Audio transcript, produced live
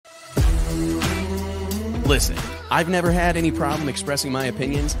Listen, I've never had any problem expressing my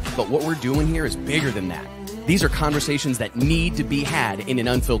opinions, but what we're doing here is bigger than that. These are conversations that need to be had in an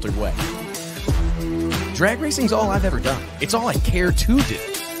unfiltered way. Drag racing's all I've ever done. It's all I care to do.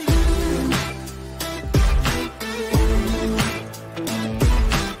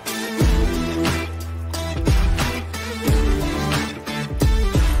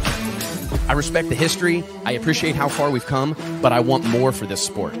 I respect the history, I appreciate how far we've come, but I want more for this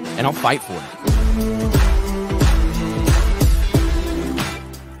sport, and I'll fight for it.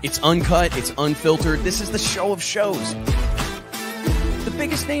 It's uncut, it's unfiltered, this is the show of shows. The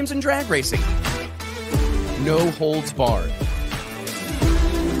biggest names in drag racing. No holds barred.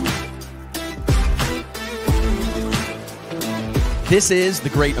 This is the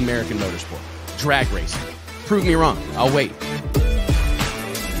great American motorsport, drag racing. Prove me wrong, I'll wait.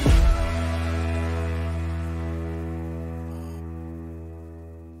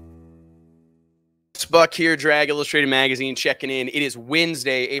 Buck here, Drag Illustrated Magazine, checking in. It is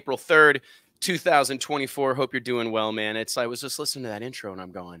Wednesday, April 3rd, 2024. Hope you're doing well, man. I was just listening to that intro and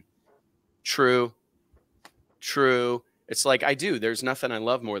I'm going, true. It's like I do. There's nothing I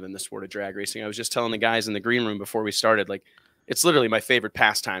love more than the sport of drag racing. I was just telling the guys in the green room before we started, like, it's literally my favorite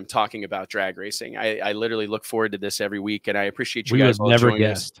pastime talking about drag racing. I literally look forward to this every week, and I appreciate you guys all joining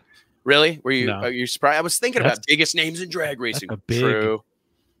us. Really? Were you? No. Are you surprised? I was thinking about biggest names in drag racing.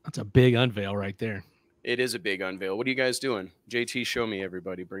 That's a big unveil right there. It is a big unveil. What are you guys doing? JT, show me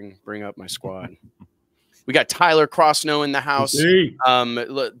everybody. Bring up my squad. We got Tyler Crossnoe in the house.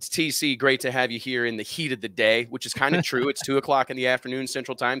 TC, great to have you here in the heat of the day, which is kind of true. It's 2 o'clock in the afternoon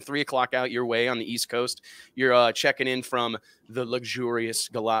Central Time, 3 o'clock out your way on the East Coast. You're checking in from the luxurious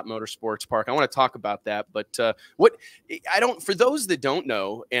Galat Motorsports Park. I want to talk about that, but for those that don't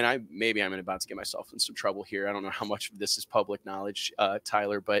know, and maybe I'm about to get myself in some trouble here. I don't know how much of this is public knowledge,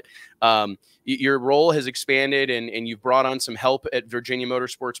 Tyler, but your role has expanded and you've brought on some help at Virginia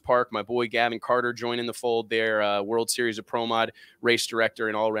Motorsports Park. My boy Gavin Carter joining the fold there, World Series of Pro Mod race director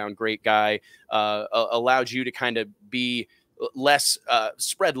and all-around great guy, allowed you to kind of be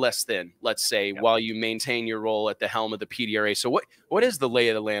spread less thin, let's say, while you maintain your role at the helm of the PDRA. So what is the lay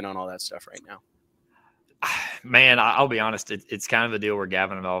of the land on all that stuff right now? Man, I'll be honest. It's kind of a deal where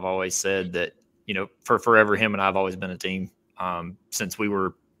Gavin and I have always said that, you know, for forever, him and I have always been a team since we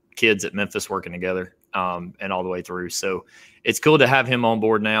were kids at Memphis working together and all the way through. So it's cool to have him on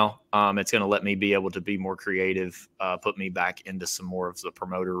board now. It's going to let me be able to be more creative, put me back into some more of the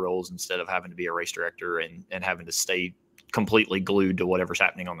promoter roles instead of having to be a race director and having to stay completely glued to whatever's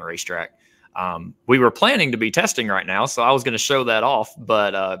happening on the racetrack. We were planning to be testing right now, so I was going to show that off,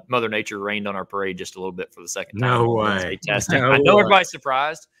 but Mother Nature rained on our parade just a little bit for the second time. No way. Testing. I know everybody's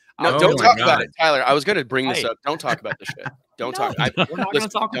surprised. No, don't talk about it, Tyler. I was going to bring this up. Don't talk about this shit. Don't talk. We're not going to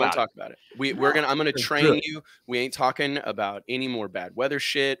talk about it. I'm going to train you. We ain't talking about any more bad weather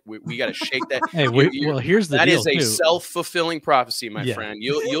shit. We got to shake that. Hey, well, here's the deal. That is a self-fulfilling prophecy, my friend.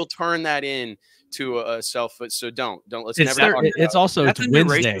 You'll turn that in to a self. So don't. Let's never. It's also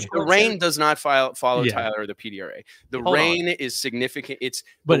Wednesday. The rain does not follow Tyler or the PDRA. The rain is significant.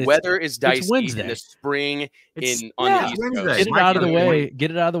 The weather is dicey in the spring on the East Coast. Get it out of the way.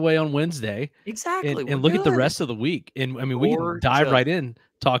 Get it out of the way on Wednesday. Exactly. And look at the rest of the week. And I mean, we can dive right in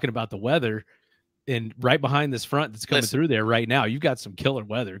talking about the weather. And right behind this front that's coming through there right now, you've got some killer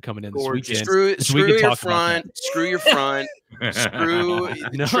weather coming in this weekend. Screw your front. Screw your front. Screw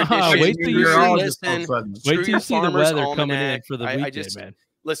tradition. Wait till you see the weather coming in for the weekend, man.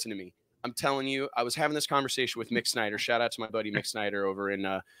 Listen to me. I'm telling you, I was having this conversation with Mick Snyder. Shout out to my buddy Mick Snyder over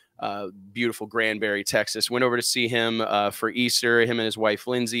in beautiful Granbury, Texas. Went over to see him for Easter. Him and his wife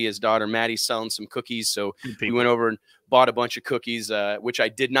Lindsay, his daughter Maddie, selling some cookies. So we went over and bought a bunch of cookies, which I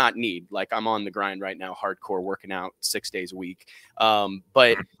did not need. Like, I'm on the grind right now, hardcore, working out 6 days a week.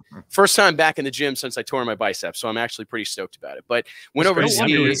 But first time back in the gym since I tore my biceps, so I'm actually pretty stoked about it. But went over to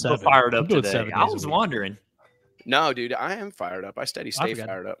see. Fired up today. I was wondering. No, dude, I am fired up. I stay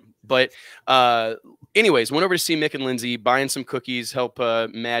fired up. But anyways, went over to see Mick and Lindsay, buying some cookies, help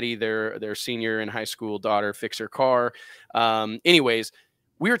Maddie, their senior in high school daughter, fix her car. Anyways,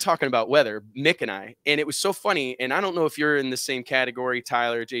 we were talking about weather, Mick and I, and it was so funny. And I don't know if you're in the same category,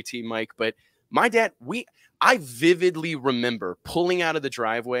 Tyler, JT, Mike, but my dad, I vividly remember pulling out of the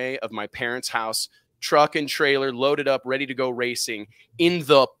driveway of my parents' house, truck and trailer loaded up, ready to go racing in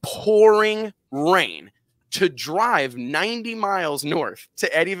the pouring rain, to drive 90 miles north to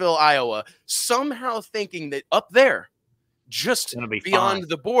Eddyville, Iowa, somehow thinking that up there, just beyond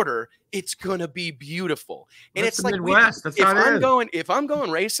the border, it's going to be beautiful. And it's like, Midwest. if I'm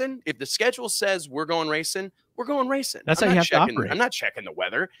going racing, if the schedule says we're going racing, we're going racing. That's how you have to operate. I'm not checking the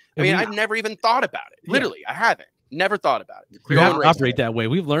weather. I mean, I've never even thought about it. Literally, I haven't. Never thought about it. You have to operate that way.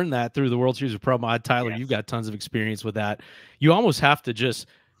 We've learned that through the World Series of Pro Mod. Tyler, you've got tons of experience with that. You almost have to just,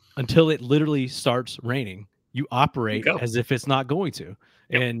 until it literally starts raining, you operate as if it's not going to.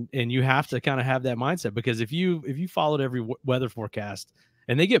 And you have to kind of have that mindset, because if you followed every weather forecast,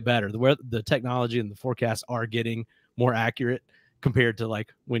 and they get better, the technology and the forecasts are getting more accurate compared to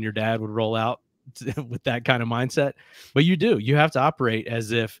like when your dad would roll out with that kind of mindset. But you have to operate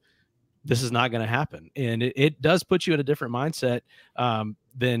as if this is not going to happen. And it does put you in a different mindset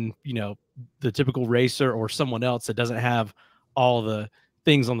than, you know, the typical racer or someone else that doesn't have all the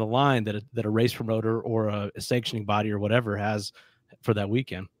things on the line that a race promoter or a sanctioning body or whatever has for that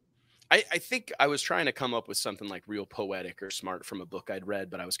weekend. I think I was trying to come up with something like real poetic or smart from a book I'd read,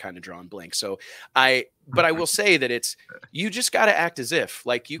 but I was kind of drawing blank. So but I will say that you just got to act as if,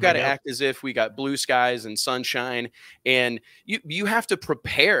 like, you got to act as if we got blue skies and sunshine, and you have to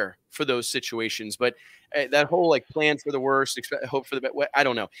prepare for those situations. But that whole like plan for the worst, hope for the best, I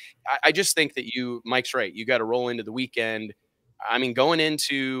don't know. I just think that Mike's right. You got to roll into the weekend. I mean, going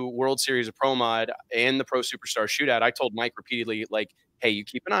into World Series of Pro Mod and the Pro Superstar Shootout, I told Mike repeatedly, like, hey, you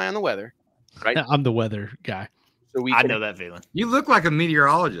keep an eye on the weather, right? I'm the weather guy. So I know that feeling. You look like a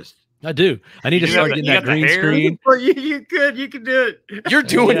meteorologist. I do. I need to start getting that green screen. You can do it. You're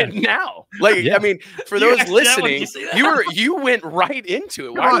doing it now. Like, I mean, for those listening, you went right into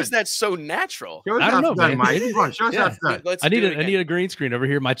it. Why was that so natural? I don't know, man. Mike. Come on, show us how it's done. I need a green screen over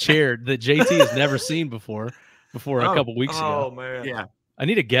here in my chair that JT has never seen before a couple weeks ago. Oh man. Yeah. I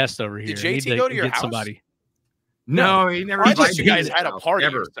need a guest over here. Did JT go to your house? Somebody. No, he never. I thought you guys had a party.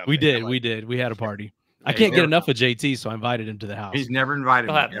 We did. We had a party. I can't get enough of JT, so I invited him to the house. He's never invited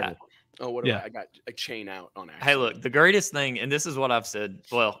me. Oh, what I got a chain out on accident. Hey, look, the greatest thing, and this is what I've said.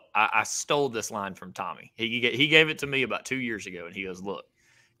 Well, I stole this line from Tommy. He gave it to me about 2 years ago, and he goes, "Look,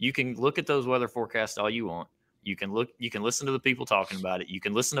 you can look at those weather forecasts all you want. You can listen to the people talking about it. You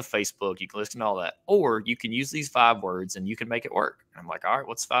can listen to Facebook. You can listen to all that, or you can use these 5 words and you can make it work." And I'm like, "All right,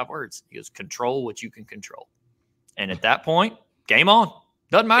 what's 5 words?" He goes, "Control what you can control." And at that point, game on.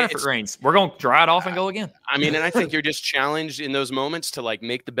 Doesn't matter if it rains. We're going to dry it off and go again. I mean, and I think you're just challenged in those moments to like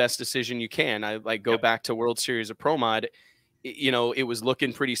make the best decision you can. I like go back to World Series of Pro Mod. You know, it was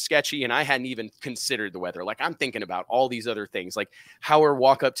looking pretty sketchy, and I hadn't even considered the weather. Like, I'm thinking about all these other things, like how are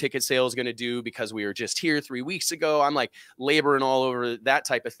walk-up ticket sales going to do because we were just here 3 weeks ago. I'm like laboring all over that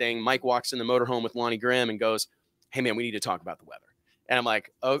type of thing. Mike walks in the motorhome with Lonnie Graham and goes, "Hey man, we need to talk about the weather." And I'm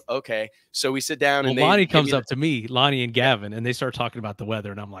like, "Oh, okay." So we sit down, and Lonnie comes up to me, Lonnie and Gavin, and they start talking about the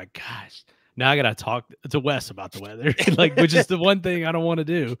weather. And I'm like, gosh, now I got to talk to Wes about the weather, like, which is the one thing I don't want to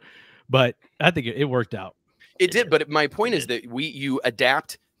do. But I think it worked out. It did. But my point is that you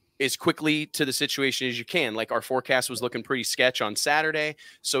adapt as quickly to the situation as you can. Like, our forecast was looking pretty sketch on Saturday.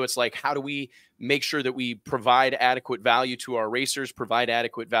 So it's like, how do we make sure that we provide adequate value to our racers, provide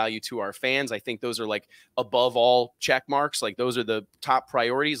adequate value to our fans? I think those are like above all check marks. Like, those are the top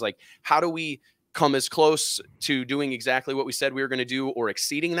priorities. Like, how do we come as close to doing exactly what we said we were going to do or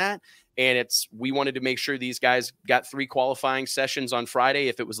exceeding that? And we wanted to make sure these guys got 3 qualifying sessions on Friday.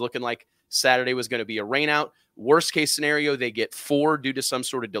 If it was looking like Saturday was going to be a rain out, worst case scenario, they get 4 due to some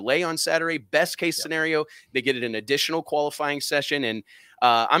sort of delay on Saturday. Best case scenario, they get an additional qualifying session. And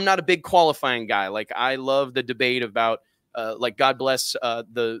I'm not a big qualifying guy. Like, I love the debate about like, God bless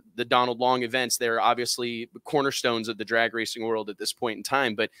the Donald Long events. They're obviously cornerstones of the drag racing world at this point in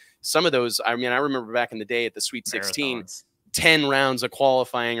time. But some of those, I mean, I remember back in the day at the Sweet 16, 10 rounds of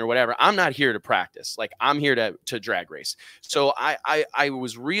qualifying or whatever. I'm not here to practice. Like, I'm here to drag race. So I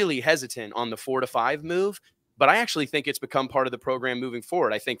was really hesitant on the 4 to 5 move, but I actually think it's become part of the program moving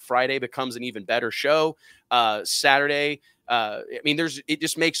forward. I think Friday becomes an even better show. Saturday, I mean, it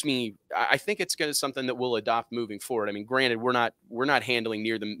just makes me, I think it's going to something that we'll adopt moving forward. I mean, granted, we're not handling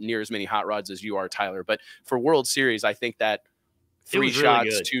near as many hot rods as you are, Tyler, but for World Series, I think that 3 shots,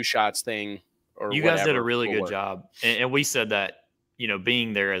 really 2 shots thing, you guys did a really good job. And we said that, you know,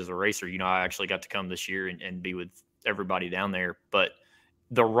 being there as a racer, you know, I actually got to come this year and be with everybody down there, but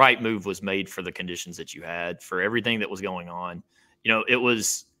the right move was made for the conditions that you had, for everything that was going on. You know, it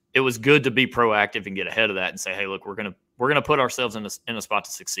was good to be proactive and get ahead of that and say, hey, look, we're going to put ourselves in a spot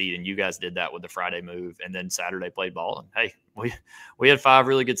to succeed. And you guys did that with the Friday move. And then Saturday played ball. And hey, we had 5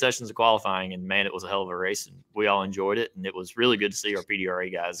 really good sessions of qualifying, and man, it was a hell of a race, and we all enjoyed it. And it was really good to see our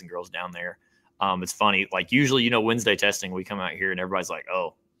PDRA guys and girls down there. It's funny, like, usually, you know, Wednesday testing, we come out here and everybody's like,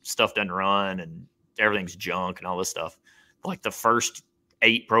 oh, stuff doesn't run and everything's junk and all this stuff. Like, the first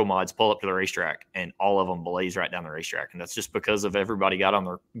 8 pro mods pull up to the racetrack and all of them blaze right down the racetrack. And that's just because of everybody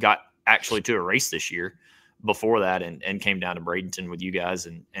got actually to a race this year. before that and came down to Bradenton with you guys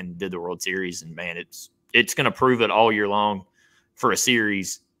and did the World Series. And man, it's going to prove it all year long for a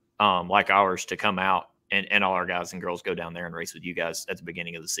series like ours to come out and all our guys and girls go down there and race with you guys at the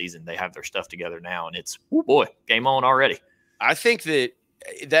beginning of the season. They have their stuff together now, and it's, oh boy, game on already. I think that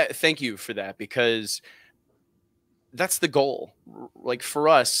thank you for that, because that's the goal. Like for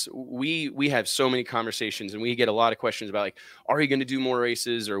us, we have so many conversations and we get a lot of questions about like, are you going to do more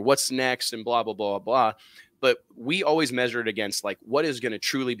races or what's next and blah, blah, blah, blah. But we always measure it against like, what is going to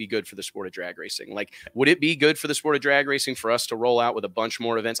truly be good for the sport of drag racing? Like, would it be good for the sport of drag racing for us to roll out with a bunch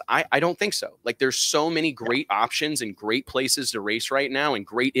more events? I don't think so. Like, there's so many great options and great places to race right now and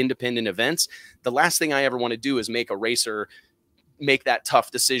great independent events. The last thing I ever want to do is make a racer make that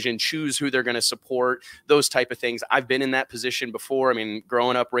tough decision, choose who they're going to support, those type of things. I've been in that position before. I mean,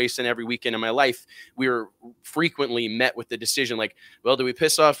 growing up racing every weekend of my life, we were frequently met with the decision like, well, do we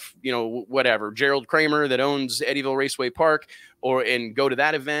piss off, you know, whatever, Gerald Kramer that owns Eddyville Raceway Park and go to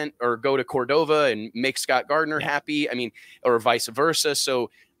that event, or go to Cordova and make Scott Gardner happy? I mean, or vice versa.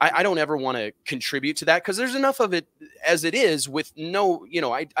 So I don't ever want to contribute to that, because there's enough of it as it is with no, you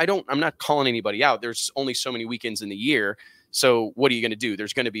know, I'm not calling anybody out. There's only so many weekends in the year. So what are you going to do?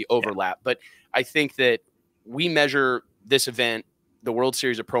 There's going to be overlap. But I think that we measure this event, the World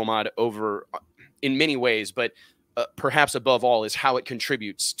Series of Pro Mod, over in many ways, but perhaps above all is how it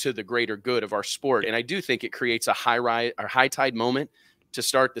contributes to the greater good of our sport. And I do think it creates a high tide moment to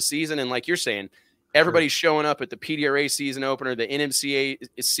start the season. And like you're saying, everybody's showing up at the PDRA season opener, the NMCA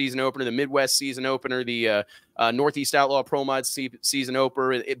season opener, the Midwest season opener, the Northeast Outlaw Pro Mod season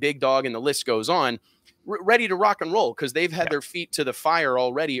opener, Big Dog, and the list goes on, ready to rock and roll, because they've had their feet to the fire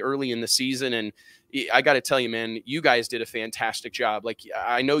already early in the season. And I got to tell you, man, you guys did a fantastic job. Like,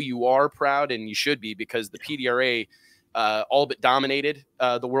 I know you are proud, and you should be, because the PDRA all but dominated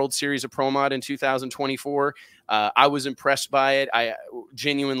the World Series of Pro Mod in 2024. I was impressed by it. I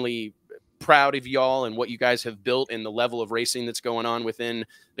genuinely proud of y'all and what you guys have built and the level of racing that's going on within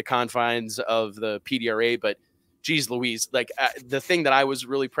the confines of the PDRA. But geez Louise, like the thing that I was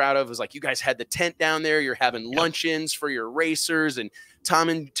really proud of was like, you guys had the tent down there, you're having luncheons for your racers, and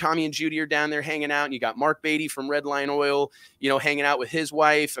Tommy and Judy are down there hanging out, and you got Mark Beatty from Red Line Oil, you know, hanging out with his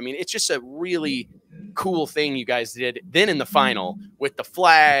wife. I mean, it's just a really cool thing you guys did. Then in the final with the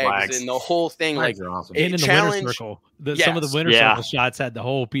flags and the whole thing, flags like awesome. And in the winner circle, some of the winner circle shots had the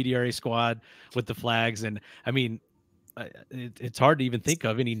whole PDRA squad with the flags. And I mean, it's hard to even think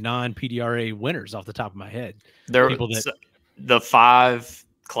of any non-PDRA winners off the top of my head. The 5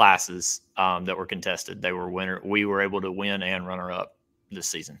 classes that were contested, we were able to win and runner up this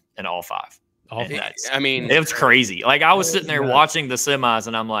season in all 5. I mean, it was crazy. Like, I was sitting there watching the semis,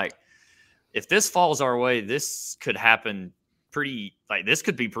 and I'm like, if this falls our way, this could happen this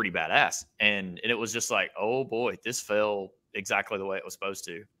could be pretty badass. And it was just like, oh boy, this fell exactly the way it was supposed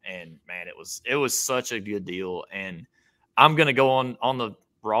to. And man, it was such a good deal. And I'm going to go on the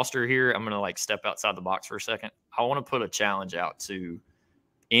roster here. I'm going to like step outside the box for a second. I want to put a challenge out to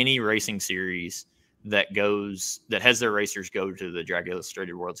any racing series that has their racers go to the Drag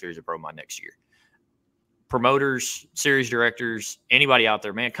Illustrated World Series of Pro Mod next year. Promoters, series directors, anybody out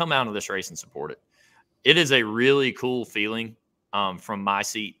there, man, come out of this race and support it. It is a really cool feeling from my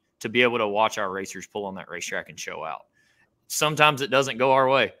seat to be able to watch our racers pull on that racetrack and show out. Sometimes it doesn't go our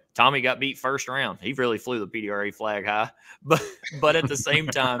way. Tommy got beat first round. He really flew the PDRA flag high. But at the same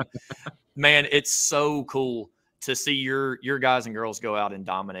time, man, it's so cool to see your guys and girls go out and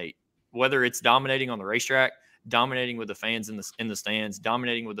dominate. Whether it's dominating on the racetrack, dominating with the fans in the stands,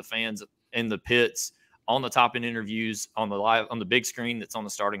 dominating with the fans in the pits, on the top end interviews, on the big screen that's on the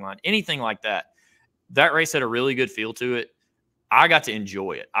starting line, anything like that. That race had a really good feel to it. I got to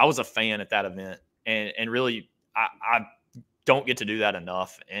enjoy it. I was a fan at that event, and really, I don't get to do that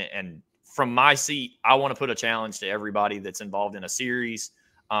enough. And from my seat, I want to put a challenge to everybody that's involved in a series,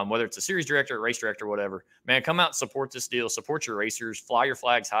 whether it's a series director, race director, whatever. Man, come out and support this deal. Support your racers. Fly your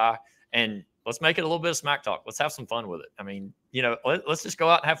flags high, and let's make it a little bit of smack talk. Let's have some fun with it. I mean, you know, let's just go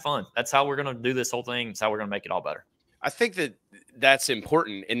out and have fun. That's how we're going to do this whole thing. It's how we're going to make it all better. I think that's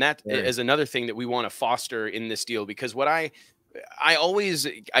important. And that is another thing that we want to foster in this deal, because what I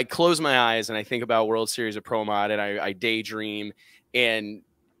close my eyes and I think about World Series of Pro Mod, and I daydream, and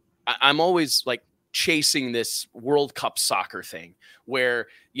I'm always like chasing this World Cup soccer thing where,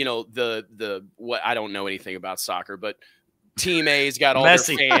 you know, what I don't know anything about soccer, but Team A's got all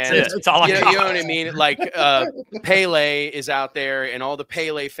Messi, their fans. It's all you know what I mean? Like Pele is out there, and all the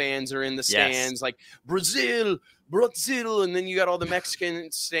Pele fans are in the stands. Like Brazil, and then you got all the Mexican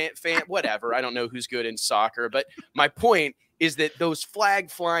fan. Whatever. I don't know who's good in soccer, but my point is that those flag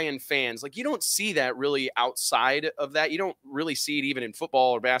flying fans, like you don't see that really outside of that. You don't really see it even in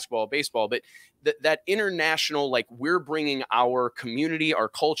football or basketball or baseball, but that international, like we're bringing our community, our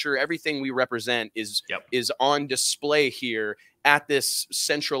culture, everything we represent is on display here at this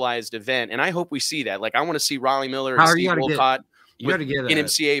centralized event. And I hope we see that. Like I want to see Raleigh Miller and Steve Wolcott. You got to get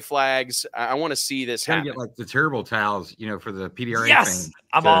NMCA flags. I want to see this happen. Get like the terrible towels, you know, for the PDRA. Yes, fans.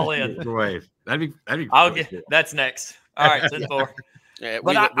 I'm all in. That'd be. I'll get that's next. All right, 10-4.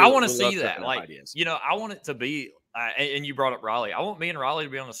 But I want to see that. Like, you know, I want it to be. And you brought up Raleigh. I want me and Raleigh to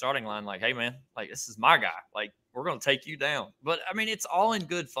be on the starting line. Like, hey man, like this is my guy. Like we're gonna take you down. But I mean, it's all in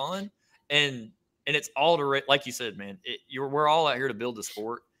good fun, and it's all to like you said, man. We're all out here to build the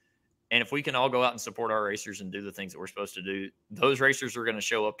sport. And if we can all go out and support our racers and do the things that we're supposed to do, those racers are going to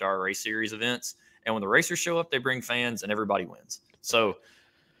show up to our race series events. And when the racers show up, they bring fans and everybody wins. So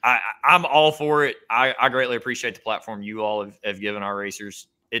I'm all for it. I greatly appreciate the platform you all have given our racers.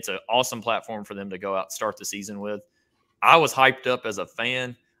 It's an awesome platform for them to go out and start the season with. I was hyped up as a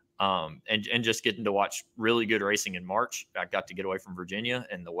fan. And just getting to watch really good racing in March. I got to get away from Virginia,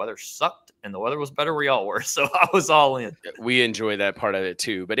 and the weather sucked, and the weather was better where y'all were. So I was all in. We enjoy that part of it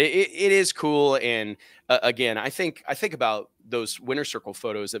too, but it is cool. And again, I think about those winter circle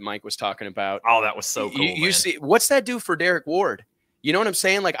photos that Mike was talking about. Oh, that was so cool. You see, what's that do for Derek Ward? You know what I'm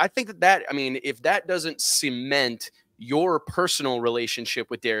saying? Like, I think that I mean, if that doesn't cement your personal relationship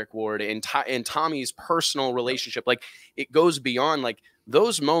with Derek Ward and Tommy's personal relationship, like it goes beyond like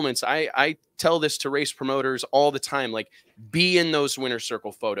those moments. I tell this to race promoters all the time, like be in those winter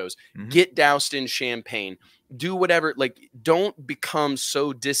circle photos, get doused in champagne, do whatever, like don't become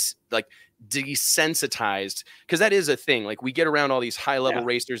so desensitized, because that is a thing. Like we get around all these high level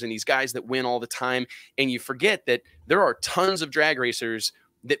racers and these guys that win all the time, and you forget that there are tons of drag racers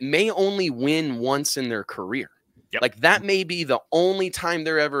that may only win once in their career. Like that may be the only time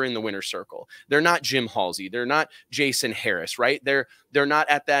they're ever in the winter circle. They're not Jim Halsey. They're not Jason Harris, right? They're not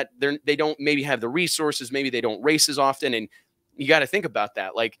at that. They don't maybe have the resources. Maybe they don't race as often. And you got to think about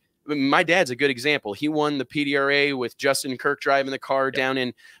that. Like my dad's a good example. He won the PDRA with Justin Kirk driving the car down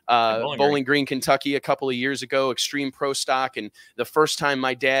in Bowling Green, Kentucky a couple of years ago, Extreme Pro Stock. And the first time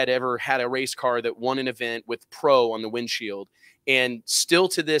my dad ever had a race car that won an event with Pro on the windshield. And still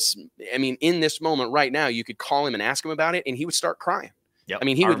to this, I mean, in this moment right now, you could call him and ask him about it, and he would start crying. I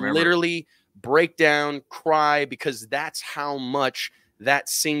mean, he would literally break down, cry, because that's how much that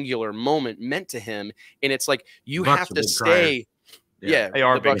singular moment meant to him. And it's like you have to stay. Yeah, they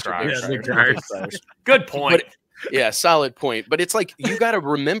are big criers. Good point. Yeah, solid point. But it's like you got to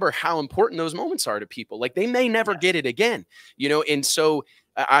remember how important those moments are to people. Like they may never get it again, you know. And so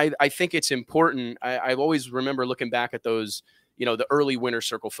I think it's important. I always remember looking back at those, you know, the early winter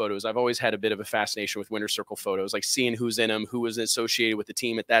circle photos. I've always had a bit of a fascination with winter circle photos, like seeing who's in them, who was associated with the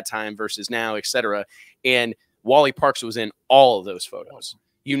team at that time versus now, etc. And Wally Parks was in all of those photos.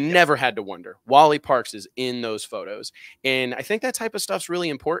 You never had to wonder. Wally Parks is in those photos. And I think that type of stuff's really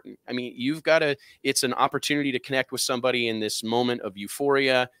important. I mean, you've got to, it's an opportunity to connect with somebody in this moment of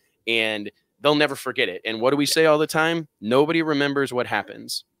euphoria, and they'll never forget it. And what do we say all the time? Nobody remembers what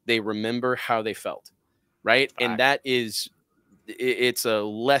happens. They remember how they felt, right? And that is, it's a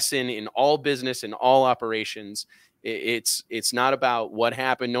lesson in all business and all operations. It's not about what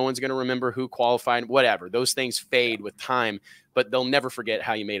happened. No one's going to remember who qualified, whatever. Those things fade with time, but they'll never forget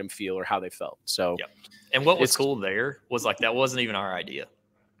how you made them feel or how they felt. So, and what was cool there was like, that wasn't even our idea.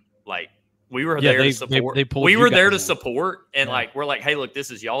 Like we were there to support. We were there to support. And like, we're like, hey, look,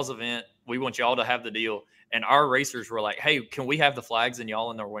 this is y'all's event. We want y'all to have the deal. And our racers were like, hey, can we have the flags and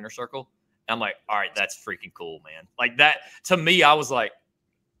y'all in their winter circle? And I'm like, all right, that's freaking cool, man. Like that, to me, I was like,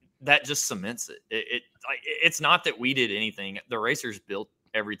 that just cements it. It's not that we did anything. The racers built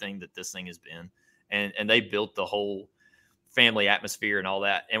everything that this thing has been, and they built the whole family atmosphere and all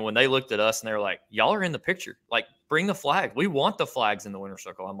that. And when they looked at us and they were like, y'all are in the picture, like bring the flag. We want the flags in the winter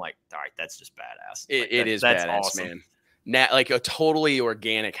circle. I'm like, all right, that's just badass. That's badass, awesome, man. Like a totally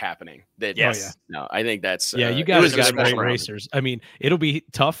organic happening. That no, I think that's you guys got great racers. I mean, it'll be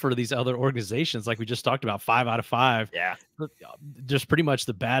tough for these other organizations, like we just talked about. 5 out of 5. Yeah, just pretty much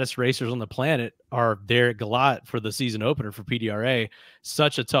the baddest racers on the planet are there at Galat for the season opener for PDRA.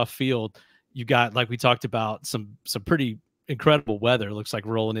 Such a tough field. You got, like we talked about, some pretty incredible weather. Looks like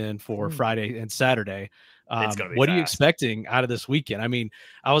rolling in for Friday and Saturday. What are you expecting out of this weekend? I mean,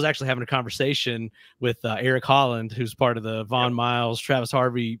 I was actually having a conversation with Eric Holland, who's part of the Vaughn Miles, Travis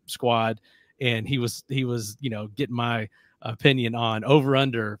Harvey squad, and he was, you know, getting my opinion on over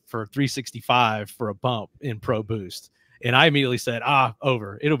under for 365 for a bump in Pro Boost. And I immediately said,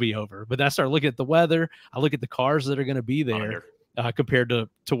 over. It'll be over. But then I started looking at the weather. I look at the cars that are going to be there compared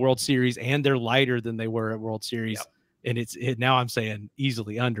to World Series, and they're lighter than they were at World Series. Yep. And now I'm saying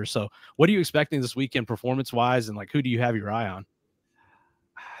easily under. So what are you expecting this weekend performance-wise, and like who do you have your eye on?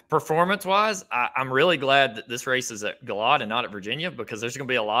 Performance-wise, I'm really glad that this race is at Galot and not at Virginia, because there's going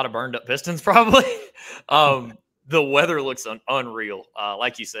to be a lot of burned-up pistons probably. The weather looks unreal.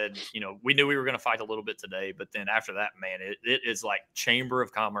 Like you said, we knew we were going to fight a little bit today, but then after that, man, it is like Chamber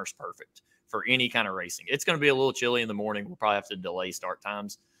of Commerce perfect for any kind of racing. It's going to be a little chilly in the morning. We'll probably have to delay start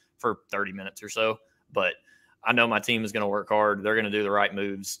times for 30 minutes or so, but I know my team is going to work hard. They're going to do the right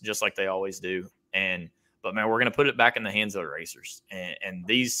moves just like they always do. But man, we're going to put it back in the hands of the racers. And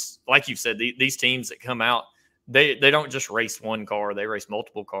these, like you said, these teams that come out, they don't just race one car. They race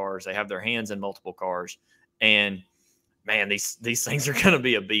multiple cars. They have their hands in multiple cars. And man, these things are going to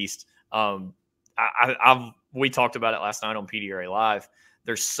be a beast. We talked about it last night on PDRA Live.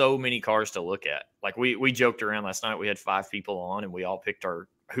 There's so many cars to look at. Like we joked around last night. We had 5 people on, and we all picked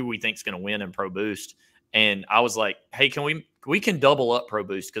who we think is going to win in Pro Boost. And I was like, hey, we can double up Pro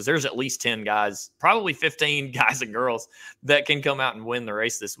Boost, because there's at least 10 guys, probably 15 guys and girls that can come out and win the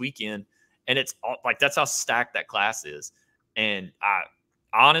race this weekend. And it's like, that's how stacked that class is. And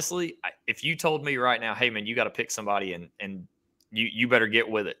honestly, if you told me right now, hey man, you got to pick somebody and you better get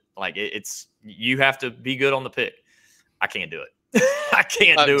with it. Like you have to be good on the pick. I can't do it. I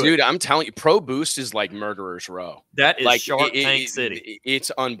can't do it. Dude, I'm telling you, Pro Boost is like Murderer's Row. That is like Shark Tank City.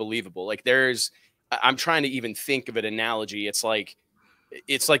 It's unbelievable. Like I'm trying to even think of an analogy. It's like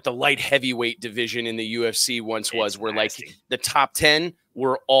the light heavyweight division in the UFC once was, where nasty. Like the top 10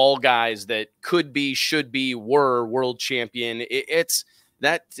 were all guys that could be, should be, were world champion. It's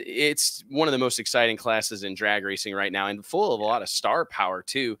one of the most exciting classes in drag racing right now, and full of a lot of star power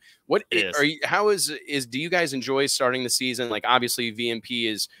too. Do you guys enjoy starting the season? Like obviously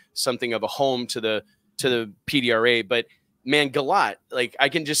VMP is something of a home to the PDRA, but man, Galot, like I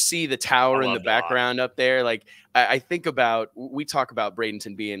can just see the tower in the background up there. Like I think about, we talk about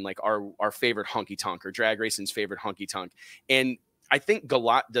Bradenton being like our favorite honky tonk, or drag racing's favorite honky tonk. And I think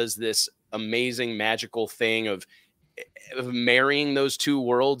Galot does this amazing magical thing of marrying those two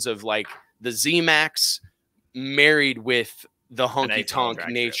worlds of like the Z-Max married with the honky tonk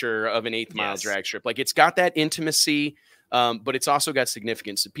nature of an 8th mile drag strip. Like it's got that intimacy, but it's also got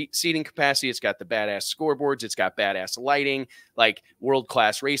significant seating capacity. It's got the badass scoreboards. It's got badass lighting, like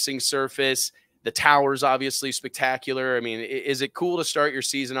world-class racing surface. The tower's obviously spectacular. I mean, is it cool to start your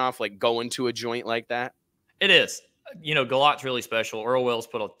season off like going to a joint like that? It is. Galot's really special. Earl Wells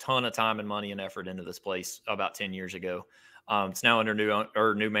put a ton of time and money and effort into this place about 10 years ago. It's now under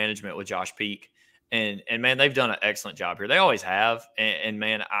new management with Josh Peak. And man, they've done an excellent job here. They always have. And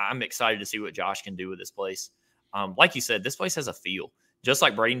man, I'm excited to see what Josh can do with this place. Like you said, this place has a feel, just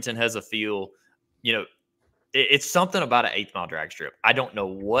like Bradenton has a feel. It's something about an 8th mile drag strip. I don't know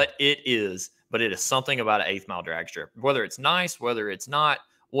what it is, but it is something about an 8th mile drag strip. Whether it's nice, whether it's not,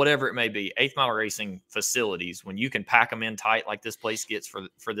 whatever it may be, 8th mile racing facilities, when you can pack them in tight like this place gets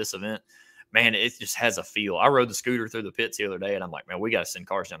for this event, man, it just has a feel. I rode the scooter through the pits the other day, and I'm like, man, we got to send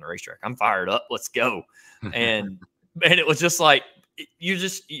cars down the racetrack. I'm fired up. Let's go. And man, it was just like,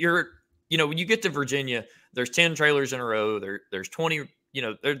 when you get to Virginia, there's 10 trailers in a row. There's 20,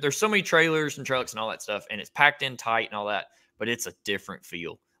 there's so many trailers and trucks and all that stuff, and it's packed in tight and all that, but it's a different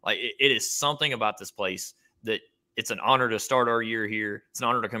feel. Like it is something about this place that it's an honor to start our year here. It's an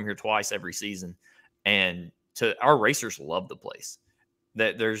honor to come here twice every season. And our racers love the place.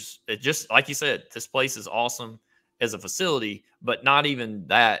 Just like you said, this place is awesome as a facility, but not even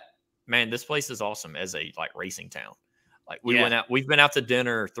that, man, this place is awesome as a racing town. Like we've been out to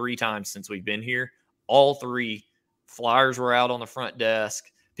dinner 3 times since we've been here. All 3 flyers were out on the front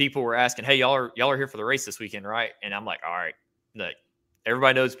desk. People were asking, hey, y'all are here for the race this weekend, right? And I'm like, all right, look,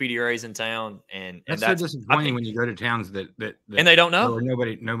 everybody knows PDRA's in town, and that's so disappointing when you go to towns that and they don't know.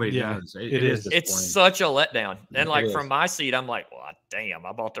 Nobody knows. It is. It's such a letdown. And from my seat, I'm like, well, damn,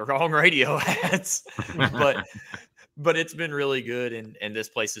 I bought the wrong radio hats. but it's been really good, and this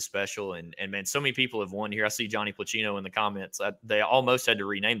place is special. And man, so many people have won here. I see Johnny Placino in the comments. They almost had to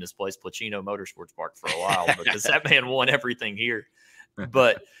rename this place Placino Motorsports Park for a while because that man won everything here.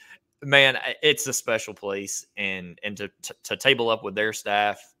 But man, it's a special place, and to table up with their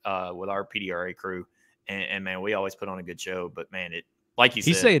staff, with our PDRA crew, and man, we always put on a good show. But man, like you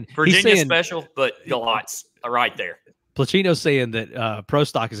said, Virginia's special, but Galot's right there. Placino's saying that Pro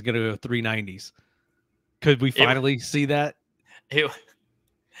Stock is going to go 390s. Could we finally see that? It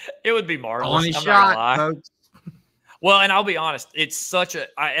would be marvelous. Only shot, folks. Well, and I'll be honest, it's such a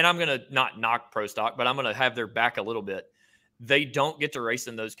and I'm going to not knock Pro Stock, but I'm going to have their back a little bit. They don't get to race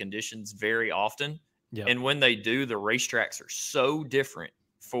in those conditions very often. Yep. And when they do, the racetracks are so different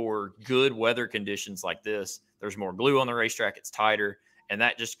for good weather conditions like this. There's more glue on the racetrack. It's tighter. And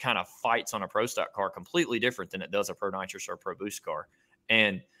that just kind of fights on a Pro Stock car completely different than it does a Pro Nitrous or Pro Boost car.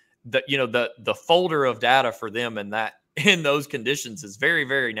 And the folder of data for them in those conditions is very,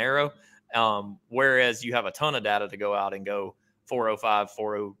 very narrow. Whereas you have a ton of data to go out and go 405,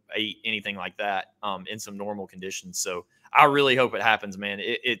 408, anything like that in some normal conditions. So I really hope it happens, man.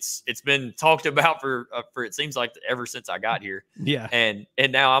 It's been talked about for it seems like ever since I got here. Yeah. And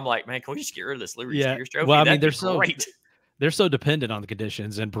now I'm like, man, can we just get rid of this Liberty Steers trophy? Well, I mean, they're so dependent on the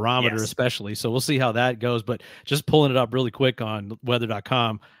conditions and barometer especially. So we'll see how that goes. But just pulling it up really quick on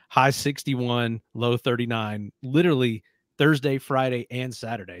weather.com, high 61, low 39, literally Thursday, Friday, and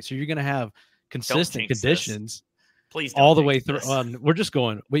Saturday. So you're going to have consistent conditions. Please all the way through. We're just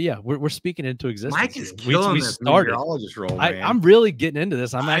going, but yeah, we're speaking into existence. Mike is killing this meteorologist role, man. I'm really getting into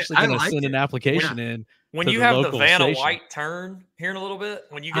this. I'm actually going to send an application in. When you have the Vanna White turn here in a little bit,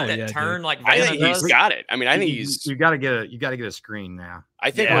 when you get that turn like Vanna I think he's got it. I mean, I think you got to get a screen now.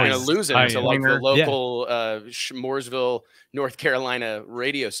 I think we're going to lose him to like the local Mooresville, North Carolina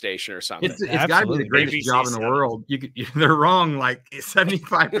radio station or something. It's got to be the greatest job in the world. They're wrong like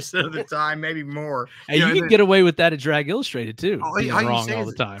 75% of the time, maybe more. Hey, you can get away with that at Drag Illustrated too. Being wrong all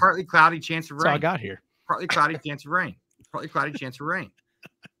the time. Partly cloudy, chance of rain. That's how I got here. Partly cloudy, chance of rain. Partly cloudy, chance of rain.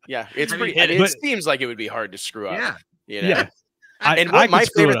 Yeah, it's pretty. It seems like it would be hard to screw up. Yeah, you know? And my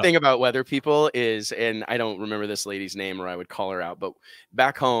favorite thing about weather people is, and I don't remember this lady's name, or I would call her out, but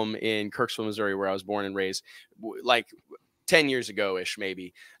back home in Kirksville, Missouri, where I was born and raised, like 10 years ago-ish,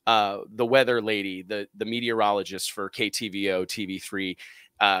 maybe, the weather lady, the meteorologist for KTVO, TV3,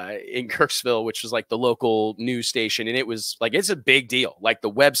 in Kirksville, which was like the local news station. And it was like, it's a big deal. Like the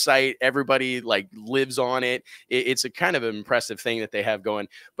website, everybody like lives on it. It's a kind of an impressive thing that they have going.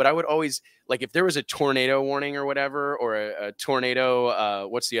 But I would always like, if there was a tornado warning or whatever, or a tornado,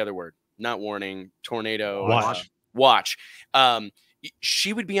 what's the other word? Not warning, tornado. Watch.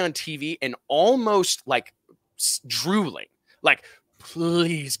 She would be on TV and almost like drooling, like,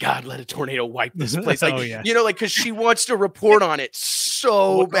 please God, let a tornado wipe this place. Like, you know, like, cause she wants to report on it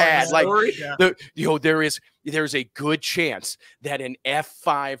so bad. Like there's a good chance that an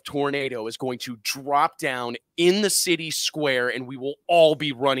F5 tornado is going to drop down in the city square and we will all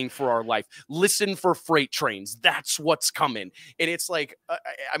be running for our life. Listen for freight trains. That's what's coming. And it's like,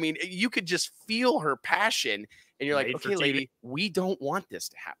 I mean, you could just feel her passion and you're like, okay, lady, we don't want this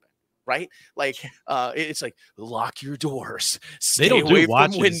to happen. Right? Like, it's like, lock your doors. Stay away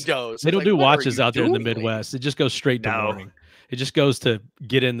from windows. They don't do watches out there in the Midwest. It just goes straight to morning. It just goes to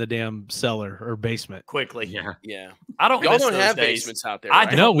get in the damn cellar or basement quickly. Yeah. Y'all don't have basements out there.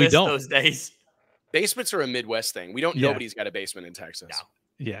 Right? No, we don't. Those days. Basements are a Midwest thing. We don't. Nobody's got a basement in Texas. No.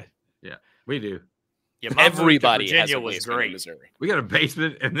 Yeah, we do. Yeah, everybody has a basement in Missouri. We got a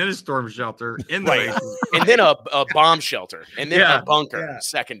basement and then a storm shelter in the basement. And then a bomb shelter and then a bunker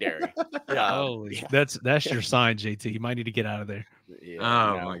secondary. Holy, that's your sign, JT. You might need to get out of there.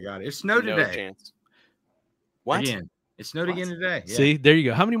 My God. It snowed today. Chance. What? Again. It snowed again today. Yeah. See, there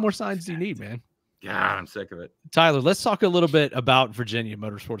you go. How many more signs do you need, man? God, I'm sick of it. Tyler, let's talk a little bit about Virginia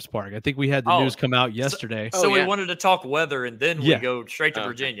Motorsports Park. I think we had the news come out yesterday. So we wanted to talk weather, and then we go straight to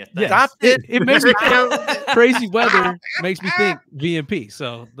Virginia. Stop it. It makes me crazy weather makes me think VMP.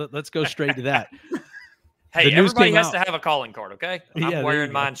 So let's go straight to that. Hey, everybody has to have a calling card, okay? I'm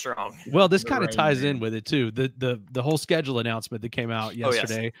wearing mine strong. Well, this kind of ties in with it too. The whole schedule announcement that came out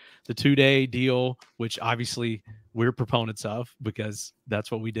yesterday, the 2-day deal, which obviously we're proponents of because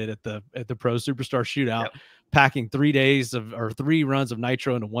that's what we did at the Pro Superstar Shootout, packing 3 runs of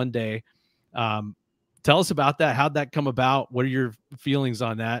nitro into 1 day. Tell us about that. How'd that come about? What are your feelings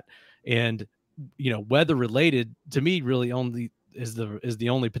on that? And weather related to me really only is the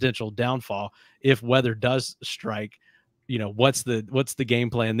only potential downfall if weather does strike. What's the game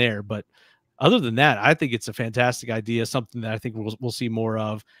plan there? But other than that, I think it's a fantastic idea, something that I think we'll see more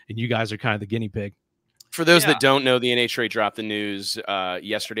of, and you guys are kind of the guinea pig. For those that don't know, the NHRA dropped the news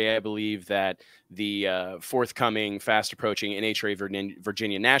yesterday, I believe, that the forthcoming, fast-approaching NHRA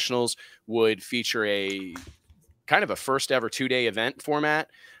Virginia Nationals would feature a kind of a first-ever 2-day event format.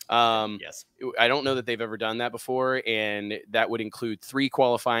 Yes. I don't know that they've ever done that before, and that would include 3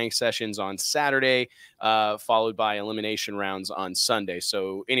 qualifying sessions on Saturday, followed by elimination rounds on Sunday.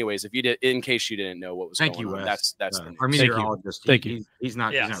 So, anyways, in case you didn't know what was going on, that's the news. Our meteorologist. Thank you. He's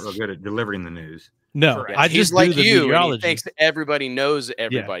not real good at delivering the news. No, I he's just like do the you. And he meteorology. thinks everybody knows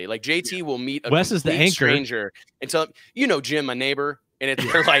everybody. Like JT will meet a Wes is the anchor. stranger and tell him, you know, Jim, my neighbor. And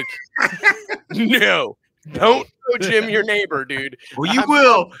they're like, no, don't know Jim, your neighbor, dude. Well, you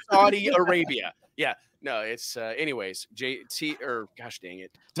will. Saudi Arabia. Yeah. No, it's anyways, JT or gosh dang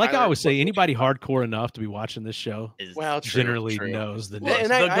it. Like I always say, anybody hardcore enough to be watching this show generally true. knows the Look, news.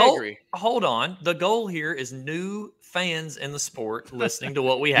 the I goal, agree. Hold on. The goal here is new fans in the sport listening to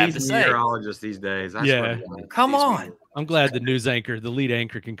what we have to say. Meteorologists these days. Come on. I'm glad the news anchor, the lead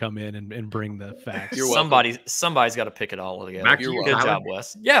anchor, can come in and bring the facts. Somebody's got to pick it all together. Back to you, Good job,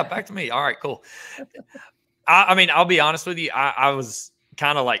 Wes. Yeah, back to me. All right, cool. I mean, I'll be honest with you. I was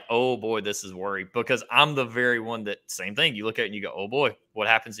kind of like, oh boy, this is worried, because I'm the very one that same thing. You look at it and you go, oh boy, what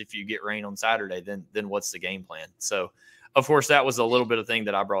happens if you get rain on Saturday? Then what's the game plan? So, of course, that was a little bit of thing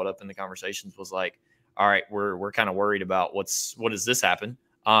that I brought up in the conversations, was like, all right, we're kind of worried about what does this happen?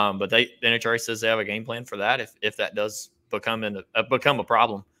 But the NHRA says they have a game plan for that if that does become a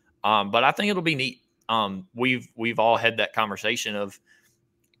problem. But I think it'll be neat. We've all had that conversation of,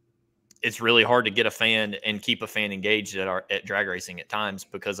 it's really hard to get a fan and keep a fan engaged at drag racing at times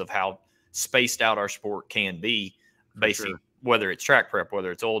because of how spaced out our sport can be, basically, whether it's track prep,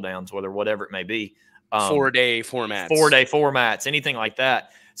 whether it's oil downs, whatever it may be. 4-day formats, anything like that.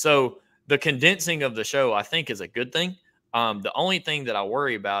 So the condensing of the show, I think, is a good thing. The only thing that I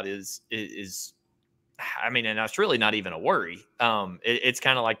worry about is I mean, and that's really not even a worry. It's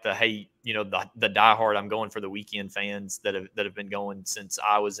kind of like the diehard, I'm going for the weekend fans that have been going since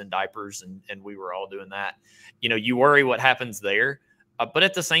I was in diapers and we were all doing that. You worry what happens there, but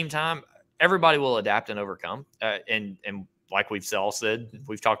at the same time, everybody will adapt and overcome. And like we've all said,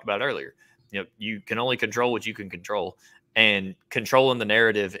 we've talked about earlier, you can only control what you can control, and controlling the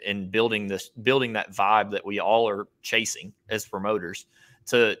narrative and building that vibe that we all are chasing as promoters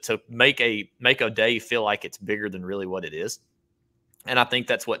to make a day feel like it's bigger than really what it is. And I think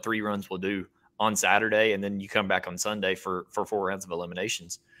that's what 3 runs will do on Saturday. And then you come back on Sunday for 4 rounds of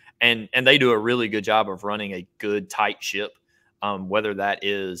eliminations. And they do a really good job of running a good, tight ship, whether that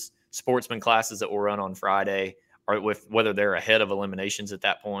is sportsman classes that will run on Friday, or whether they're ahead of eliminations at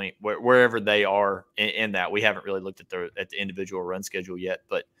that point, wherever they are in that. We haven't really looked at the individual run schedule yet,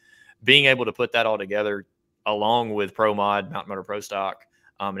 but being able to put that all together along with Pro Mod, Mountain Motor Pro Stock,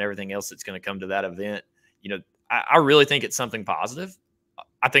 and everything else that's going to come to that event, I really think it's something positive.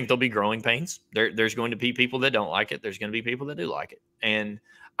 I think there'll be growing pains. There's going to be people that don't like it. There's going to be people that do like it. And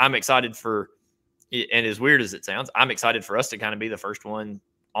I'm excited and as weird as it sounds, I'm excited for us to kind of be the first one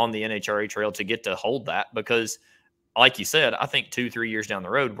on the NHRA trail to get to hold that, because like you said, I think 2-3 years down the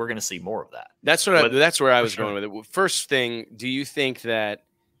road, we're going to see more of that. That's where I was going with it. First thing, do you think that,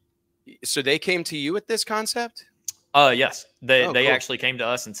 so they came to you with this concept? Yes, they cool. actually came to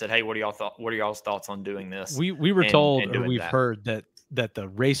us and said, "Hey, what are y'all's thoughts on doing this?" We were told, or we've heard that the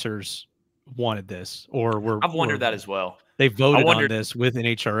racers wanted this, or I've wondered that as well. They voted on this with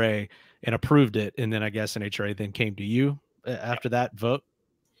NHRA and approved it, and then I guess NHRA then came to you after that vote.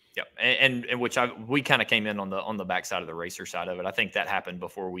 Yep, and which we kind of came in on the backside of the racer side of it. I think that happened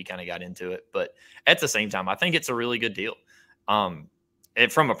before we kind of got into it, but at the same time, I think it's a really good deal. And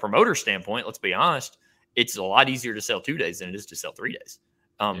from a promoter standpoint, let's be honest, it's a lot easier to sell 2 days than it is to sell 3 days.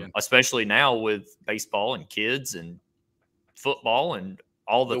 Especially now with baseball and kids and football and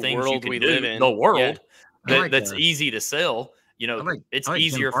all the things you can do in the world that's easy to sell. It's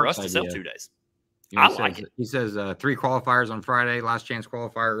easier for us to sell 2 days. I like it. He says 3 qualifiers on Friday, last chance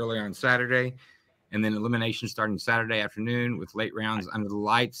qualifier early on Saturday, and then elimination starting Saturday afternoon with late rounds under the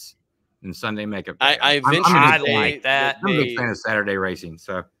lights and Sunday makeup. I like that. I'm a big fan of Saturday racing.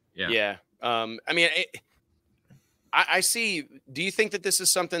 So yeah. I mean, I see. Do you think that this is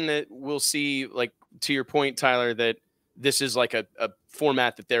something that we'll see, like to your point, Tyler, that this is like a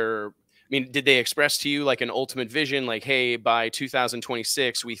format that I mean, did they express to you like an ultimate vision? Like, hey, by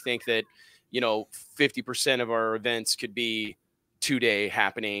 2026, we think that, 50% of our events could be 2-day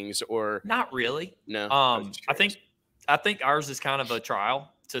happenings, or not really. No. I think ours is kind of a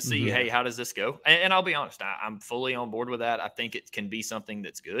trial to see, hey, how does this go? And I'll be honest, I'm fully on board with that. I think it can be something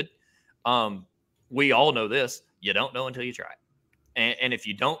that's good. We all know this. You don't know until you try it. And if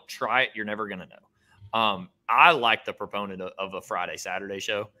you don't try it, you're never going to know. I like the proponent of a Friday, Saturday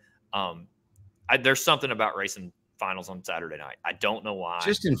show. There's something about racing finals on Saturday night. I don't know why.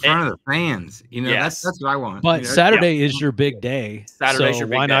 Just in front of the fans. Yes. That's what I want. But Saturday is your big day. Saturday's your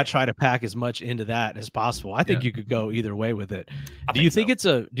big why day. not try to pack as much into that as possible? I think you could go either way with it. Do you think it's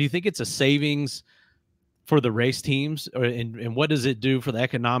a savings for the race teams, and what does it do for the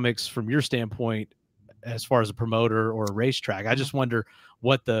economics from your standpoint as far as a promoter or a racetrack? I just wonder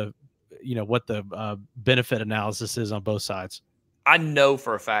what you know, what the benefit analysis is on both sides. I know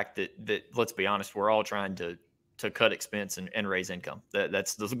for a fact that let's be honest, we're all trying to cut expense and raise income.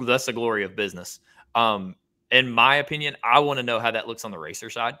 That's the glory of business. In my opinion, I want to know how that looks on the racer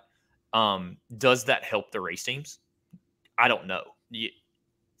side. Does that help the race teams? I don't know.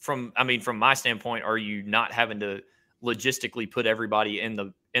 From my standpoint, are you not having to logistically put everybody in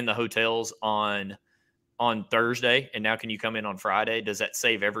the hotels on Thursday, and now can you come in on Friday? Does that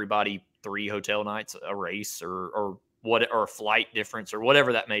save everybody 3 hotel nights, a race, or a flight difference, or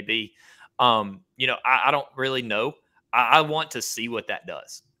whatever that may be? You know, I don't really know. I want to see what that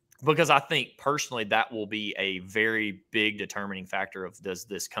does, because I think personally that will be a very big determining factor of, does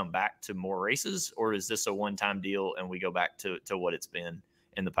this come back to more races, or is this a one-time deal and we go back to what it's been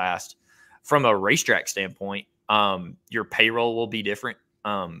in the past? From a racetrack standpoint, your payroll will be different.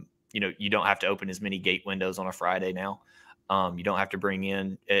 You know, you don't have to open as many gate windows on a Friday now. You don't have to bring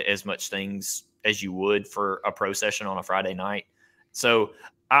in as much things as you would for a pro session on a Friday night. So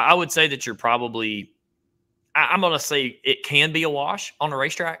I would say that you're probably, I'm going to say it can be a wash on a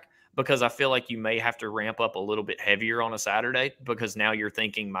racetrack, because I feel like you may have to ramp up a little bit heavier on a Saturday, because now you're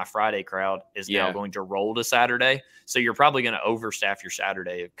thinking my Friday crowd is now going to roll to Saturday. So you're probably going to overstaff your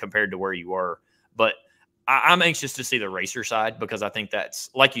Saturday compared to where you were. But I'm anxious to see the racer side, because I think that's,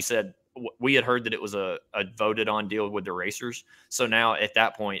 like you said, we had heard that it was a voted on deal with the racers. So now at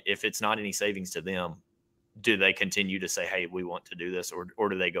that point, if it's not any savings to them, do they continue to say, hey, we want to do this, or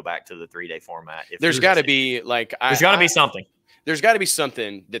do they go back to the 3-day format? There's got to be there's got to be something. There's got to be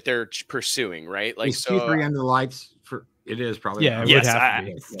something that they're pursuing, right? Like, is Q3 under the lights? It is probably. Yeah.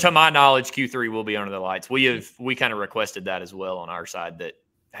 Yes. To my knowledge, Q3 will be under the lights. We kind of requested that as well on our side, that,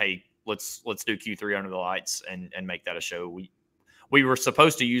 hey, let's do Q3 under the lights and make that a show. We were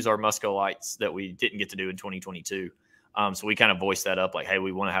supposed to use our Musco lights that we didn't get to do in 2022. So we kind of voiced that up, like, hey,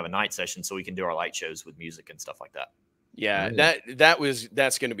 we want to have a night session so we can do our light shows with music and stuff like that. Yeah,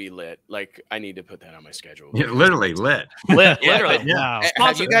 that's going to be lit. Like, I need to put that on my schedule. Yeah, literally lit. Literally. Yeah.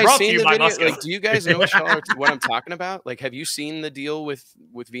 Have you guys seen the video? Musco. Like, do you guys know what I'm talking about? Like, have you seen the deal with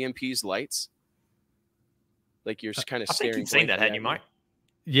VMP's lights? Like, you're kind of staring. I think you've seen that, hadn't you, Mike?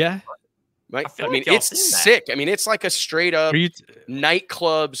 Yeah. Right? I mean, like y'all it's seen that. sick. I mean, it's like a straight up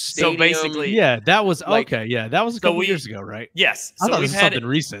nightclub stadium. So basically, Yeah, that was Like, okay. Yeah, that was a couple years ago, right? yes. I So thought we've this was had something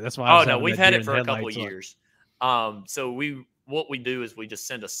it. recent. That's why. I was having We've that had deer it for and a couple of headlights years. So what we do is we just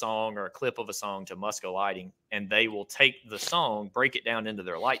send a song or a clip of a song to Musco Lighting, and they will take the song, break it down into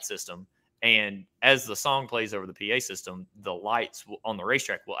their light system, and as the song plays over the PA system, the lights on the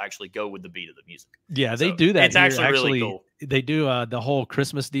racetrack will actually go with the beat of the music. Yeah, they So do that. It's actually really cool. They do the whole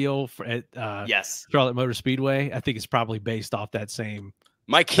Christmas deal at Yes. Charlotte Motor Speedway. I think it's probably based off that same.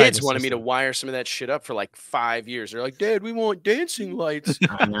 My kids wanted me to wire some of that shit up for like 5 years. They're like, Dad, we want dancing lights.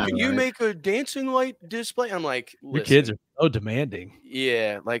 Can you make a dancing light display? I'm like, your kids are so demanding.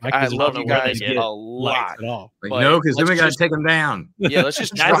 Yeah, like, My I kids love don't you know where guys they a get lot. At all. Like, no, because then we got to take them down. Yeah, let's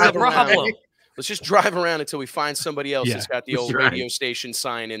just That's drive the around. problem. Let's just drive around until we find somebody else Yeah, that's got the old right. radio station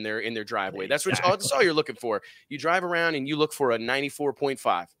sign in their driveway. That's all you're looking for. You drive around and you look for a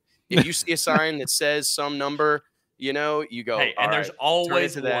 94.5. If you see a sign that says some number, you know, you go. Hey, and there's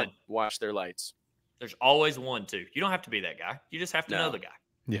always one. one. Watch their lights. There's always one too. You don't have to be that guy. You just have to know the guy.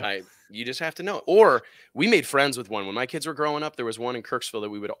 Yeah. You just have to know. Or we made friends with one. When my kids were growing up, there was one in Kirksville that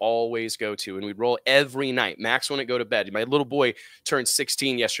we would always go to, and we'd roll every night. Max wouldn't go to bed. My little boy turned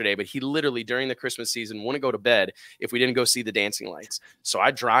 16 yesterday, but he literally, during the Christmas season, wouldn't go to bed if we didn't go see the dancing lights. So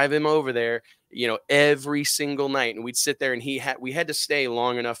I'd drive him over there, you know, every single night, and we'd sit there, and we had to stay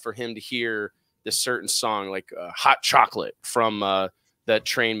long enough for him to hear this certain song, like Hot Chocolate from that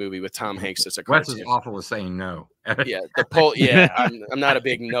train movie with Tom Hanks. That's a Wes cartoon. is awful with saying no. Yeah, I'm not a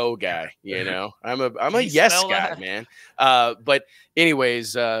big no guy, you know. I'm a yes guy, man. But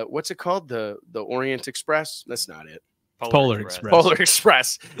anyways, what's it called? The Orient Express? That's not it. Polar Express. Polar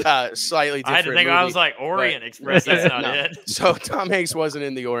Express. Slightly different. I had to think. movie, I was like Orient Express. That's not it. So Tom Hanks wasn't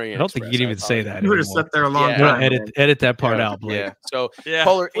in the Orient. I don't think you can even say that. You would have anymore. sat there a long Yeah. time. Edit that part out, Blake. Yeah. So Yeah.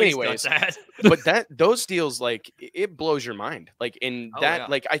 Polar. please Anyways, don't that. but those deals, like, it blows your mind. Like,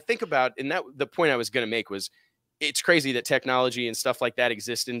 like, I think about, and that the point I was going to make was, it's crazy that technology and stuff like that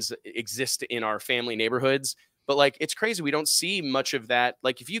exist in our family neighborhoods. But, like, it's crazy we don't see much of that.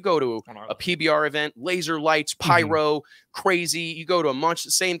 Like, if you go to a PBR event, laser lights, pyro, crazy. You go to a munch,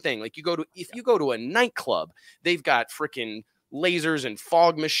 same thing. Like, you go to a nightclub, they've got freaking lasers and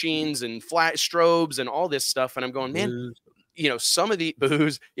fog machines and flat strobes and all this stuff. And I'm going, man, you know, some of the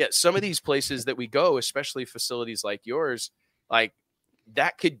booze, some of these places that we go, especially facilities like yours, like,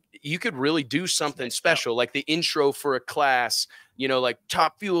 you could really do something special, like the intro for a class, you know, like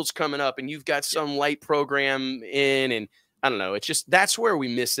Top Fuel's coming up and you've got some light program in, and I don't know. It's just, that's where we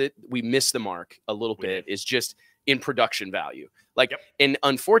miss it. We miss the mark a little bit, is just in production value. Like, and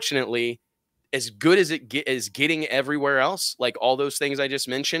unfortunately, as good as it is getting everywhere else, like all those things I just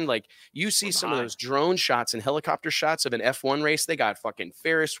mentioned, like you see some of those drone shots and helicopter shots of an F1 race. They got fucking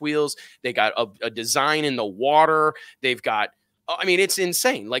Ferris wheels. They got a design in the water. They've got, I mean, it's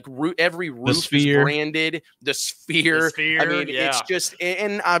insane. Like every roof is branded. The sphere. I mean, it's just,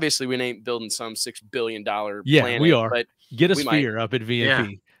 and obviously we ain't building some $6 billion planet. We are. But get a sphere up at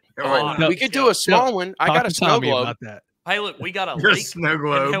VMP. We could do a small one. I got a snow globe. About that. Hey, look, we got a lake. Snow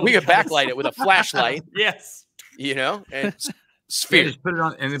globe. We could backlight it with a flashlight. Yes. You know, and sphere. Just put it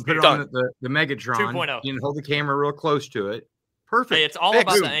on, and then put it on the Megatron. 2.0. You can hold the camera real close to it. Perfect. Hey, it's all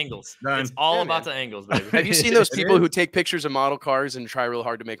about the angles. It's all about the angles, baby. Have you seen those people who take pictures of model cars and try real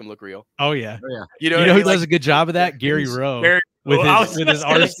hard to make them look real? Oh yeah. You know who does a good job of that? Gary Rowe. With his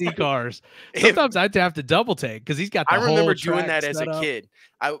RC cars. Sometimes I'd have to double take because he's got the whole remember doing that as a up. kid.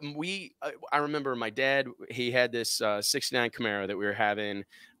 I remember my dad, he had this 69 Camaro that we were having.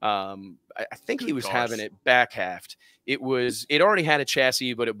 I think he was having it back halved. It already had a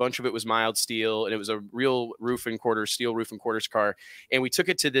chassis, but a bunch of it was mild steel, and it was a real steel roof and quarters car. And we took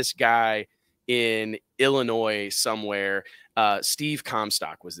it to this guy in Illinois somewhere. Steve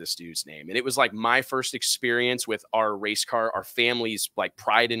Comstock was this dude's name. And it was like my first experience with our race car, our family's like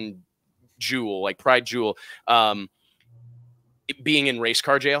pride jewel, being in race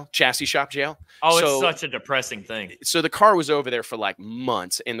car jail, chassis shop jail. Oh, it's such a depressing thing. So the car was over there for like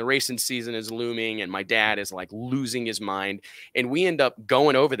months, and the racing season is looming, and my dad is like losing his mind. And we end up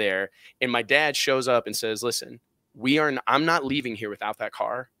going over there, and my dad shows up and says, listen, I'm not leaving here without that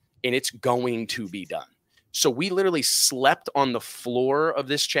car, and it's going to be done. So we literally slept on the floor of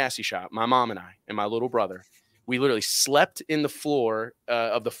this chassis shop, my mom and I and my little brother. We literally slept in the floor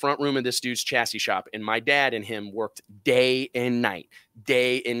of the front room of this dude's chassis shop, and my dad and him worked day and night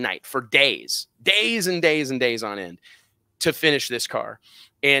for days and days on end to finish this car.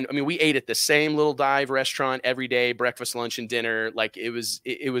 And I mean, we ate at the same little dive restaurant every day, breakfast, lunch, and dinner. Like it was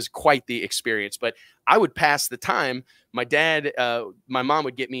quite the experience. But I would pass the time. My dad, my mom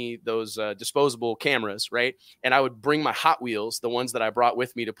would get me those disposable cameras, right? And I would bring my Hot Wheels, the ones that I brought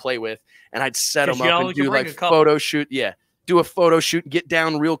with me to play with, and I'd set them up and do like photo shoot. Yeah, do a photo shoot, get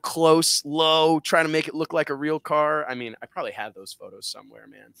down real close, low, try to make it look like a real car. I mean, I probably have those photos somewhere,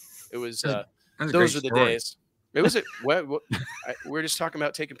 man. It was those are the days. It was we're just talking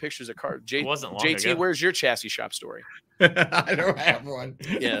about taking pictures of cars. JT, where's your chassis shop story? I don't have one.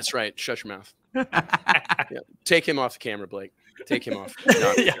 Yeah, that's right. Shut your mouth. Yeah. Take him off the camera, Blake. Take him off.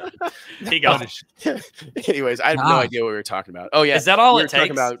 He got it. Anyways, I have no idea what we were talking about. Oh yeah, is that all it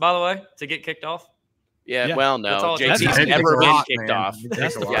takes? By the way, to get kicked off? Yeah. Well, no. JT's never been kicked off.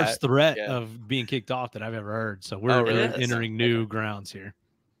 That's the first threat of being kicked off that I've ever heard. So we're entering new grounds here.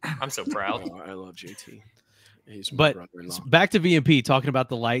 I'm so proud. Oh, I love JT. But back to VMP, talking about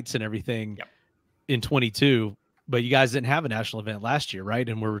the lights and everything in 22, but you guys didn't have a national event last year, right?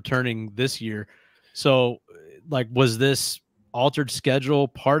 And we're returning this year. So like, was this altered schedule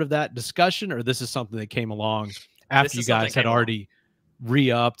part of that discussion, or this is something that came along after you guys had already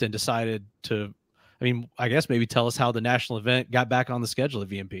re-upped and decided to, I mean, I guess maybe tell us how the national event got back on the schedule at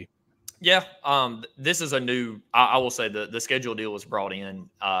VMP. Yeah, this is a new. I will say the schedule deal was brought in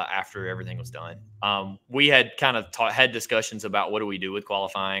after everything was done. We had kind of had discussions about what do we do with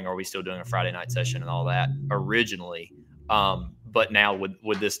qualifying? Are we still doing a Friday night session and all that originally? But now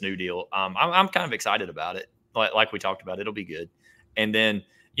with this new deal, I'm kind of excited about it. Like we talked about, it'll be good. And then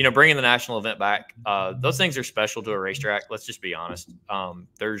bringing the national event back, those things are special to a racetrack. Let's just be honest.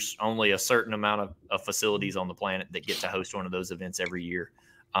 There's only a certain amount of facilities on the planet that get to host one of those events every year.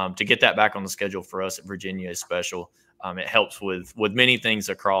 To get that back on the schedule for us at Virginia is special. It helps with many things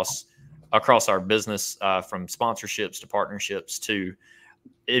across our business, from sponsorships to partnerships to,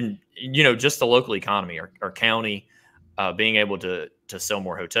 just the local economy, our county, being able to sell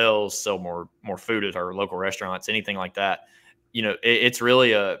more hotels, sell more food at our local restaurants, anything like that. It's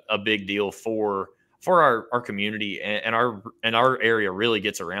really a big deal for our community, and our area really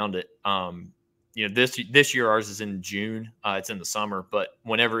gets around it. This year ours is in June. It's in the summer, but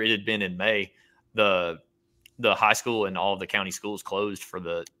whenever it had been in May, the high school and all of the county schools closed for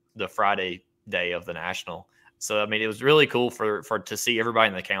the Friday day of the national. So I mean, it was really cool for to see everybody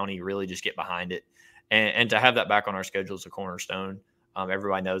in the county really just get behind it, and to have that back on our schedule is a cornerstone.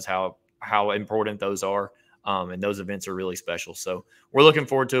 Everybody knows how important those are, and those events are really special. So we're looking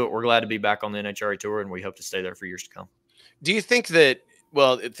forward to it. We're glad to be back on the NHRA tour, and we hope to stay there for years to come. Do you think that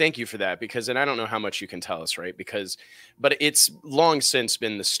Well, thank you for that, because, and I don't know how much you can tell us, right? But it's long since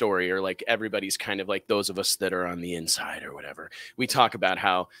been the story, or like everybody's kind of like, those of us that are on the inside or whatever, we talk about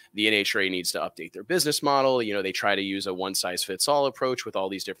how the NHRA needs to update their business model. You know, they try to use a one size fits all approach with all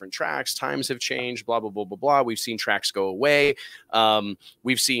these different tracks. Times have changed, blah, blah, blah, blah, blah. We've seen tracks go away.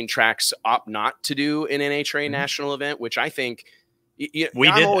 We've seen tracks opt not to do an NHRA national event, which I think yeah,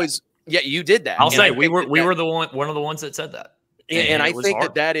 you did that. I'll say we were one of the ones that said that. And I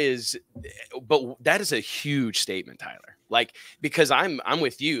think that is a huge statement, Tyler. Like, because I'm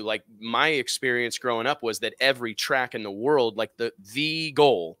with you. Like, my experience growing up was that every track in the world, like the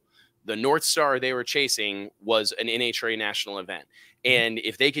goal, the North Star they were chasing was an NHRA national event. And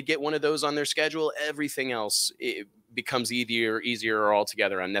if they could get one of those on their schedule, everything else becomes easier or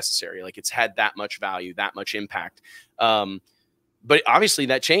altogether unnecessary. Like, it's had that much value, that much impact. But obviously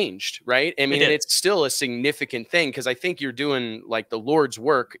that changed, right? I mean, it's still a significant thing, because I think you're doing like the Lord's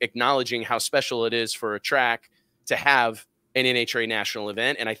work, acknowledging how special it is for a track to have an NHRA national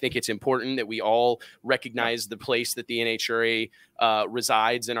event. And I think it's important that we all recognize the place that the NHRA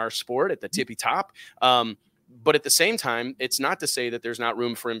resides in our sport at the tippy top. But at the same time, it's not to say that there's not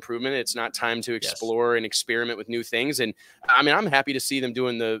room for improvement. It's not time to explore and experiment with new things. And I mean, I'm happy to see them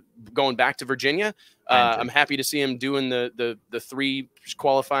going back to Virginia. I'm happy to see him doing the 3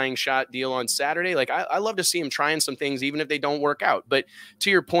 qualifying shot deal on Saturday. Like, I love to see him trying some things, even if they don't work out. But to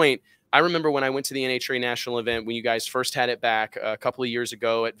your point, I remember when I went to the NHRA national event, when you guys first had it back a couple of years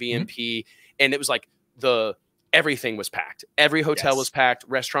ago at VMP, and it was like everything was packed. Every hotel was packed.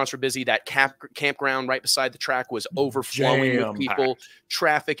 Restaurants were busy. That campground right beside the track was overflowing with people,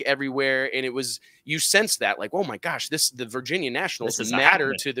 traffic everywhere. And you sensed that, like, oh my gosh, the Virginia Nationals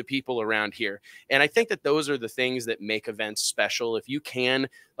matter to the people around here. And I think that those are the things that make events special. If you can,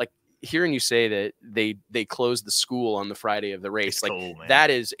 like, hearing you say that they closed the school on the Friday of the race, it's like, cool, that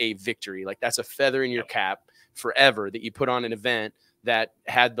is a victory. Like, that's a feather in your cap forever, that you put on an event that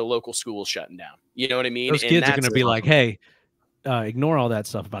had the local schools shutting down. You know what I mean? Those kids are going to be like, hey, ignore all that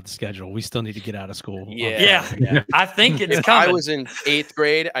stuff about the schedule. We still need to get out of school. Yeah. I think it's if coming. I was in 8th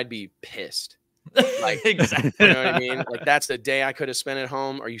grade, I'd be pissed. Like, exactly. You know what I mean? Like, that's the day I could have spent at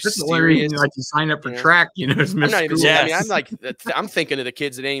home. Are you serious? Like, you sign up for track, you know, I'm not even, I mean, I'm thinking of the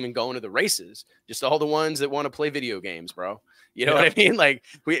kids that ain't even going to the races, just all the ones that want to play video games, bro. You know what I mean? Like,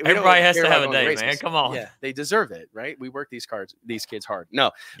 everybody has to have a day, man. Come on. Yeah, they deserve it, right? We work these kids hard.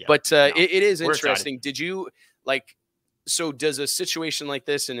 No, but it is interesting. Did you like? So does a situation like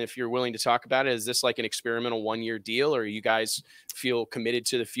this, and if you're willing to talk about it, is this like an experimental 1-year deal, or you guys feel committed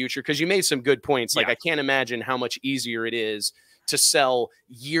to the future? Because you made some good points. Like, I can't imagine how much easier it is to sell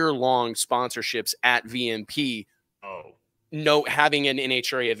year-long sponsorships at VMP. Having an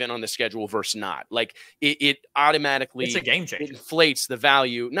NHRA event on the schedule versus not. Like, it automatically, it's a game changer. Inflates the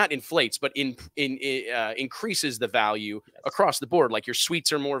value, not inflates, but increases the value across the board. Like, your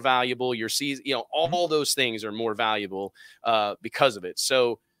suites are more valuable, your seats, you know, all those things are more valuable because of it.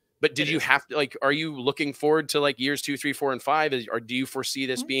 So, but did you have to, like, are you looking forward to like years 2, 3, 4, and 5? Or do you foresee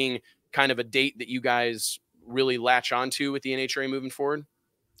this being kind of a date that you guys really latch onto with the NHRA moving forward?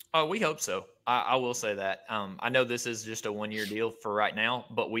 We hope so. I will say that. I know this is just a 1-year deal for right now,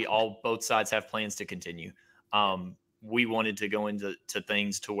 but both sides have plans to continue. We wanted to go into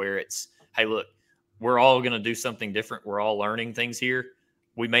things to where it's, hey, look, we're all going to do something different. We're all learning things here.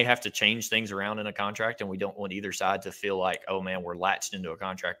 We may have to change things around in a contract, and we don't want either side to feel like, oh man, we're latched into a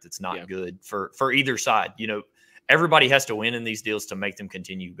contract that's not good for either side. You know, everybody has to win in these deals to make them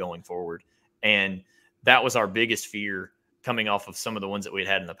continue going forward. And that was our biggest fear coming off of some of the ones that we'd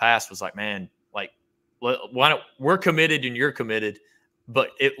had in the past, was like, man, like, we're committed and you're committed,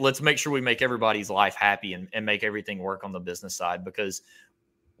 but let's make sure we make everybody's life happy and make everything work on the business side, because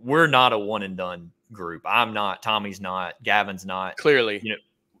we're not a one and done group. I'm not, Tommy's not, Gavin's not. Clearly.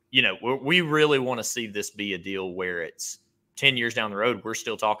 You know, we really want to see this be a deal where it's 10 years down the road, we're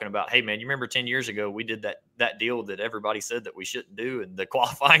still talking about, hey man, you remember 10 years ago, we did that deal that everybody said that we shouldn't do, and the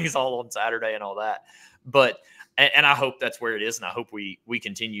qualifying is all on Saturday and all that. But and I hope that's where it is, and I hope we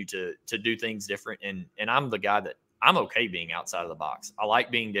continue to do things different. And I'm the guy that I'm okay being outside of the box. I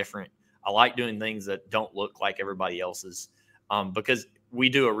like being different. I like doing things that don't look like everybody else's, because we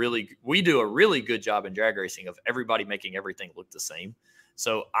do a really good job in drag racing of everybody making everything look the same.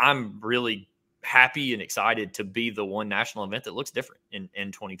 So I'm really happy and excited to be the one national event that looks different in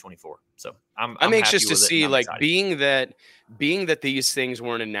 2024. So I'm anxious to see, like, being that these things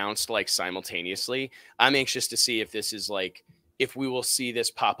weren't announced like simultaneously. I'm anxious to see if this is like, if we will see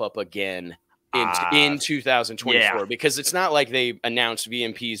this pop up again in 2024 yeah. because it's not like they announced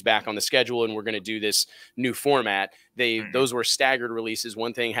VMPs back on the schedule and we're going to do this new format. Those were staggered releases.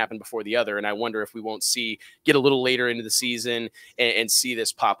 One thing happened before the other, and I wonder if we won't get a little later into the season and see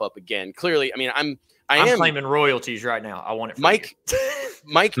this pop up again. Clearly, I mean, I'm claiming royalties right now. I want it, Mike.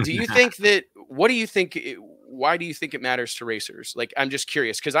 Mike, do you think that? What do you think? Why do you think it matters to racers? Like, I'm just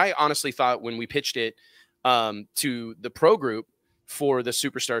curious because I honestly thought when we pitched it to the pro group for the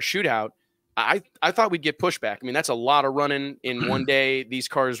Superstar Shootout, I thought we'd get pushback. I mean, that's a lot of running in one day. These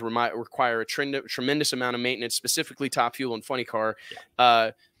cars require a tremendous amount of maintenance, specifically Top Fuel and Funny Car.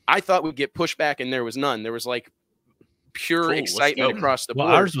 Yeah. I thought we'd get pushback, and there was none. There was like pure excitement across the board.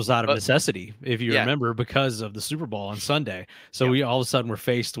 Well, ours was out of necessity, if you remember, because of the Super Bowl on Sunday. So we all of a sudden were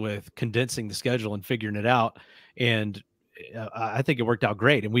faced with condensing the schedule and figuring it out. And I think it worked out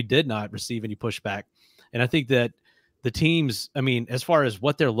great. And we did not receive any pushback. And I think that the teams, I mean, as far as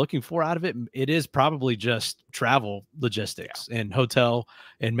what they're looking for out of it, it is probably just travel logistics and hotel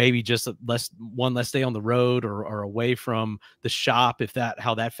and maybe just one less day on the road or away from the shop,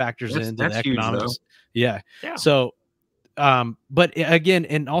 how that factors into the economics. Yeah. So, but again,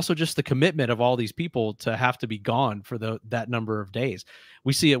 and also just the commitment of all these people to have to be gone for that number of days.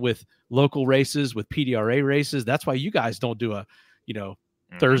 We see it with local races, with PDRA races. That's why you guys don't do a,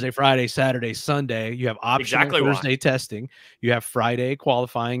 Thursday, Friday, Saturday, Sunday. You have optional Thursday testing. You have Friday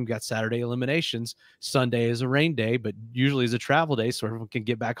qualifying. You got Saturday eliminations. Sunday is a rain day, but usually is a travel day, so everyone can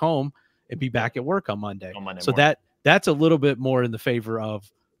get back home and be back at work on Monday. So that's a little bit more in the favor of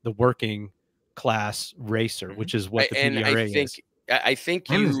the working class racer, which is what the PDRA is. I think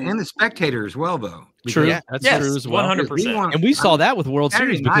and the spectator as well, though. True, that's true as well. 100%. And we saw that with World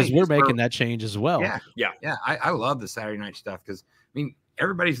Series because we're making that change as well. Yeah. I love the Saturday night stuff because I mean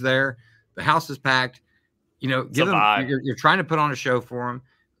everybody's there, the house is packed. Give them. You're trying to put on a show for them.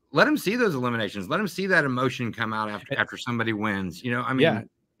 Let them see those eliminations. Let them see that emotion come out after somebody wins. I mean,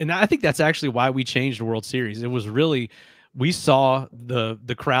 and I think that's actually why we changed the World Series. It was really. We saw the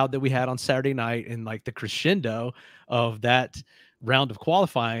crowd that we had on Saturday night and like the crescendo of that round of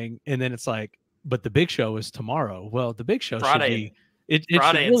qualifying. And then it's like, but the big show is tomorrow. Well, the big show Friday, should be,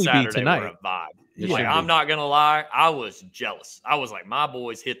 Friday should really and Saturday be tonight. were a vibe. Like, I'm not going to lie. I was jealous. I was like, my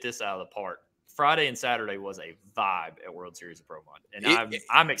boys hit this out of the park. Friday and Saturday was a vibe at World Series of Pro Mod, and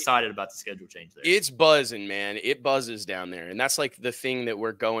I'm excited about the schedule change there. It's buzzing, man. It buzzes down there, and that's like the thing that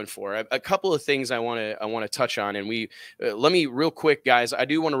we're going for. A couple of things I want to touch on, and let me real quick, guys. I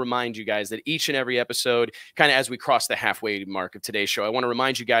do want to remind you guys that each and every episode, kind of as we cross the halfway mark of today's show, I want to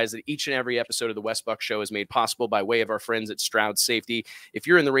remind you guys that each and every episode of the Wes Buck Show is made possible by way of our friends at Stroud Safety. If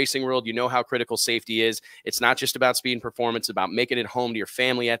you're in the racing world, you know how critical safety is. It's not just about speed and performance; it's about making it home to your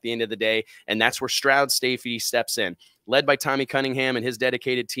family at the end of the day, and that's where Stroud Safety steps in. Led by Tommy Cunningham and his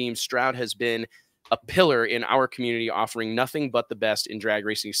dedicated team, Stroud has been a pillar in our community, offering nothing but the best in drag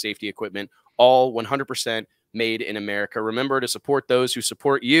racing safety equipment, all 100% made in America. Remember to support those who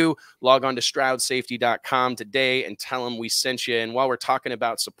support you. Log on to StroudSafety.com today and tell them we sent you. And while we're talking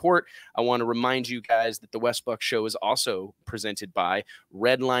about support, I want to remind you guys that the Wes Buck Show is also presented by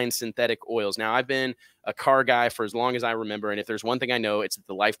Redline Synthetic Oils. Now, I've been a car guy for as long as I remember, and if there's one thing I know, it's that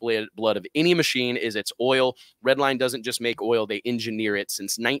the lifeblood of any machine is its oil. Redline doesn't just make oil, they engineer it.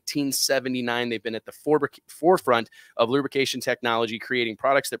 Since 1979, they've been at the forefront of lubrication technology, creating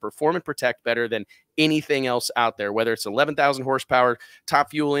products that perform and protect better than anything else out there, whether it's 11,000 horsepower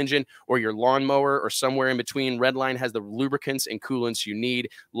top fuel engine or your lawnmower or somewhere in between. Redline has the lubricants and coolants you need.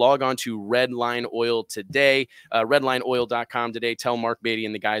 Log on to Redline Oil today, redlineoil.com today. Tell Mark Beatty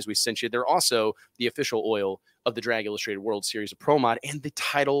and the guys we sent you. They're also the official oil of the Drag Illustrated World Series of Pro Mod and the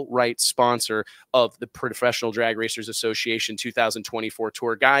title right sponsor of the Professional Drag Racers Association 2024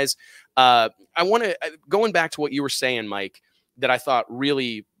 Tour. Guys, I want to, going back to what you were saying, Mike, that I thought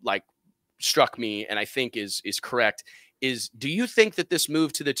really struck me and I think is correct, is do you think that this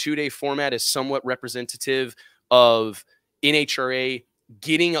move to the 2-day format is somewhat representative of NHRA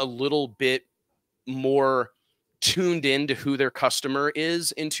getting a little bit more tuned into who their customer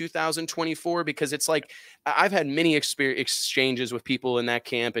is in 2024? Because it's like I've had many exchanges with people in that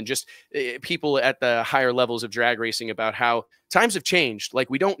camp and just people at the higher levels of drag racing about how times have changed.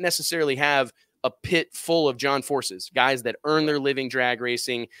 Like, we don't necessarily have a pit full of John Forces, guys that earn their living drag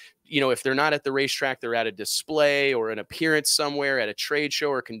racing. If they're not at the racetrack, they're at a display or an appearance somewhere at a trade show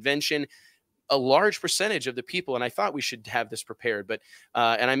or convention. A large percentage of the people, and I thought we should have this prepared, but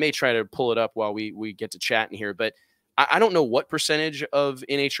and I may try to pull it up while we get to chatting here, but I don't know what percentage of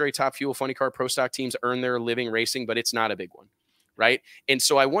NHRA Top Fuel Funny Car Pro Stock teams earn their living racing, but it's not a big one, right? And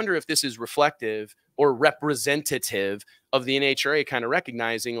so I wonder if this is reflective or representative of the NHRA kind of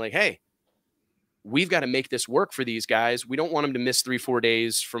recognizing, like, hey, we've got to make this work for these guys. We don't want them to miss 3-4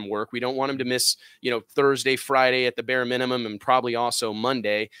 days from work. We don't want them to miss, Thursday, Friday at the bare minimum, and probably also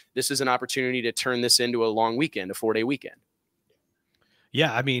Monday. This is an opportunity to turn this into a long weekend, a 4-day weekend.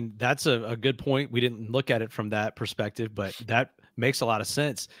 Yeah, I mean, that's a good point. We didn't look at it from that perspective, but that makes a lot of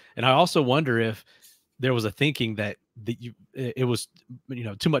sense. And I also wonder if there was a thinking that it was,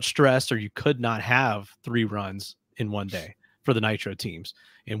 too much stress, or you could not have 3 runs in one day for the Nitro teams.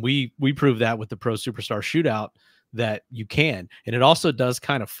 And we proved that with the Pro Superstar Shootout that you can. And it also does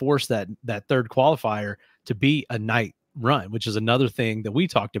kind of force that third qualifier to be a night run, which is another thing that we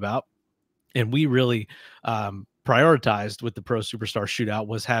talked about. And we really prioritized with the Pro Superstar Shootout,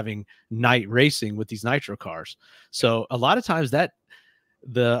 was having night racing with these Nitro cars. So a lot of times that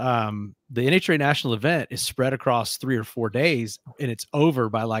the NHRA national event is spread across 3 or 4 days, and it's over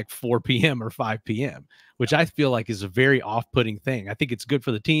by like 4 p.m. or 5 p.m., which I feel like is a very off-putting thing. I think it's good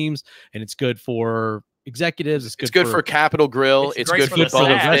for the teams, and it's good for executives. It's good for Capital Grill. It's good for the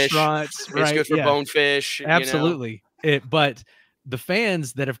restaurants. Right? It's good for Bonefish. Absolutely. But the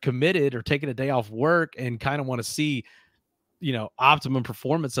fans that have committed or taken a day off work and kind of want to see, optimum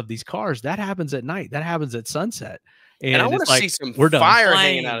performance of these cars, that happens at night. That happens at sunset. And I want to see some fire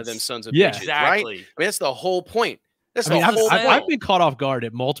hanging out of them sons of bitches, right? I mean, that's the whole point. I've been caught off guard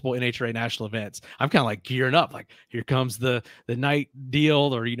at multiple NHRA national events. I'm kind of like gearing up, like here comes the night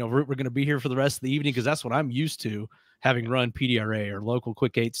deal, or we're going to be here for the rest of the evening, because that's what I'm used to, having run PDRA or local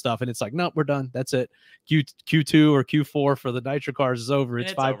quick 8 stuff. And it's like, no, we're done. That's it. Q2 or Q4 for the Nitro cars is over.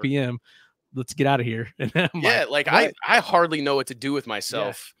 It's 5 p.m. Let's get out of here. I hardly know what to do with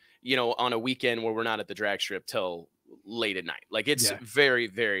myself, on a weekend where we're not at the drag strip till late at night. Like, it's very,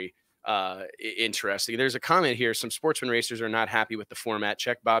 very interesting. There's a comment here: some sportsman racers are not happy with the format.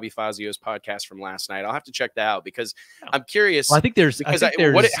 Check Bobby Fazio's podcast from last night. I'll have to check that out, because I'm curious. Well, I think there's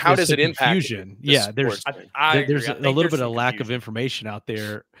how does it impact confusion? There's a little bit of lack of information out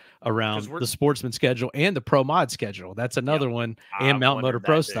there around the sportsman schedule and the pro mod schedule. That's another one, and Mount Motor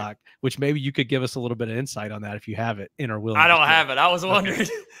Pro Stock, which maybe you could give us a little bit of insight on that if you have it in or will. I don't have it. I was wondering.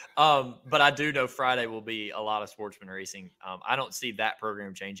 But I do know Friday will be a lot of sportsman racing. I don't see that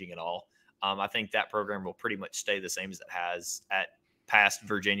program changing at all. I think that program will pretty much stay the same as it has at past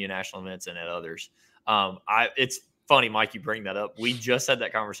Virginia national events and at others. It's funny, Mike, you bring that up. We just had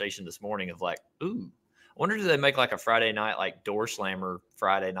that conversation this morning of like, ooh, I wonder, do they make like a Friday night, like door slammer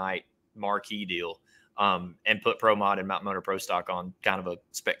Friday night marquee deal, and put Pro Mod and Mount Motor Pro Stock on kind of a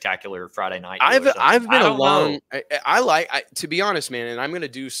spectacular Friday night? I've been along. To be honest, man, and I'm going to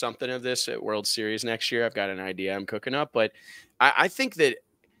do something of this at World Series next year. I've got an idea I'm cooking up, but I think that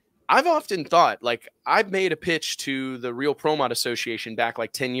I've often thought, like, I've made a pitch to the Real Pro Mod Association back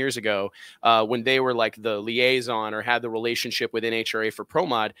like 10 years ago, when they were like the liaison or had the relationship with NHRA for Pro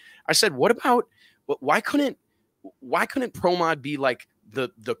Mod. I said, why couldn't Pro Mod be like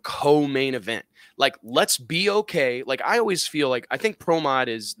the co-main event? Like, let's be okay. Like, I always feel like, I think Pro Mod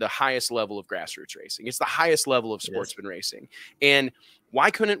is the highest level of grassroots racing. It's the highest level of sportsman racing. And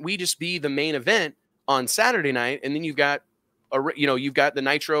why couldn't we just be the main event on Saturday night, and then you've got you've got the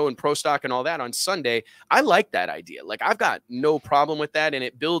Nitro and Pro Stock and all that on Sunday? I like that idea. Like, I've got no problem with that. And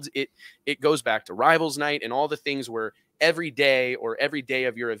it builds it goes back to Rivals Night and all the things where every day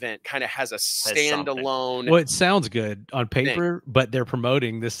of your event kind of has a standalone. Well, it sounds good on paper, but they're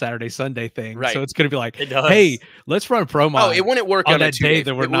promoting this Saturday Sunday thing, right? So it's going to be like, hey, let's run Pro Mod. Oh, it wouldn't work on that day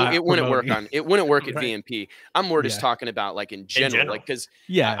that we're not. It wouldn't work on. It wouldn't work at VMP. I'm more just talking about like in general. Like, because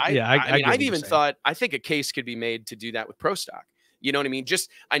I mean, I've even thought, I think a case could be made to do that with Pro Stock. You know what I mean?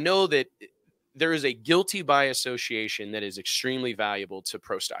 Just, I know that there is a guilty by association that is extremely valuable to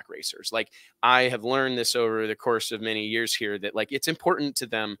pro stock racers. Like, I have learned this over the course of many years here, that like, it's important to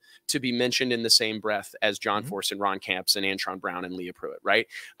them to be mentioned in the same breath as John Force and Ron Camps and Antron Brown and Leah Pruitt, right?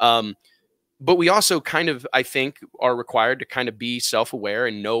 But we also kind of, I think, are required to kind of be self-aware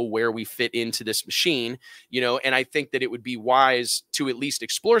and know where we fit into this machine, and I think that it would be wise to at least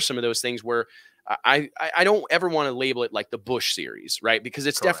explore some of those things where I don't ever want to label it like the Busch series, right? Because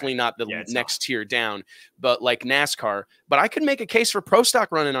it's definitely not the next tier down, but like NASCAR. But I could make a case for Pro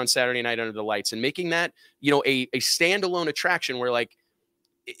Stock running on Saturday night under the lights and making that, a standalone attraction where, like,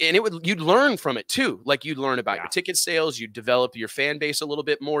 and you'd learn from it too. Like, you'd learn about your ticket sales, you'd develop your fan base a little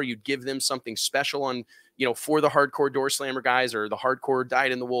bit more, you'd give them something special on, for the hardcore door slammer guys or the hardcore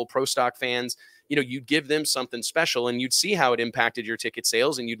dyed in the wool Pro Stock fans. You'd give them something special, and you'd see how it impacted your ticket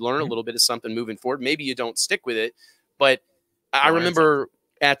sales, and you'd learn a little bit of something moving forward. Maybe you don't stick with it, but I remember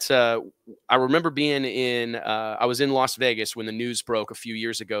being in, I was in Las Vegas when the news broke a few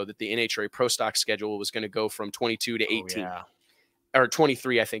years ago that the NHRA Pro Stock schedule was going to go from 22 to 18, or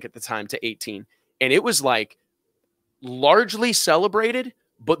 23, I think at the time, to 18. and it was like largely celebrated,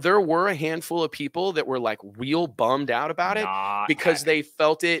 but there were a handful of people that were like real bummed out about it because they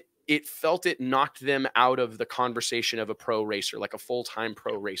felt it knocked them out of the conversation of a pro racer, like a full-time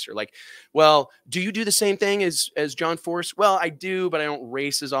pro racer. Like, well, do you do the same thing as John Force? Well, I do, but I don't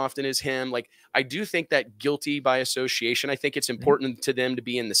race as often as him. Like, I do think that guilty by association. I think it's important to them to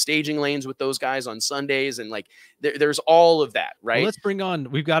be in the staging lanes with those guys on Sundays. And like, there's all of that, right? Well, let's bring on,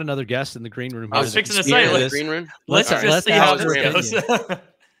 we've got another guest in the green room. I was fixing to say, the green room. Let's just see how this goes.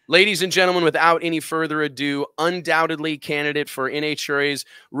 Ladies and gentlemen, without any further ado, undoubtedly candidate for NHRA's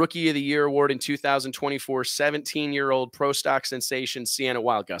Rookie of the Year award in 2024, 17-year-old pro stock sensation, Sienna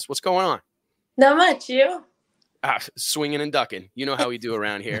Wildgust. What's going on? Not much, you? Swinging and ducking. You know how we do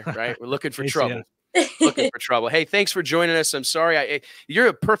around here, right? We're looking for trouble. Looking for trouble. Hey, thanks for joining us. I'm sorry. You're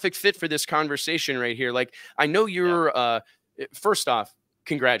a perfect fit for this conversation right here. Like, I know you're, first off,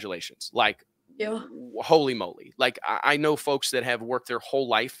 congratulations. Like, holy moly. Like, I know folks that have worked their whole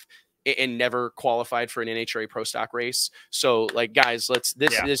life and never qualified for an NHRA Pro Stock race. So, like, guys,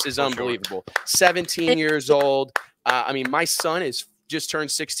 this is unbelievable. Sure. 17 years old. I mean, my son just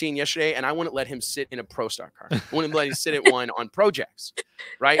turned 16 yesterday, and I wouldn't let him sit in a Pro Stock car. I wouldn't let him sit at one on projects,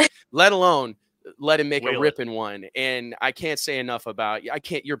 right? Let alone let him make a rip in one. And I can't say enough about,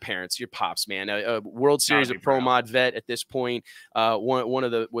 your parents, your pops, man, a World Series of Pro Mod vet at this point, one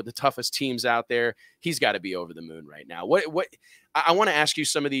of the toughest teams out there. He's got to be over the moon right now. What I want to ask you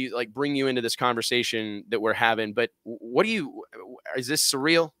some of the, like, bring you into this conversation that we're having, but is this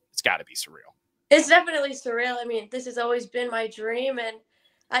surreal? It's got to be surreal. It's definitely surreal. I mean, this has always been my dream, and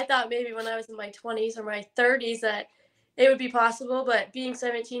I thought maybe when I was in my 20s or my 30s that it would be possible, but being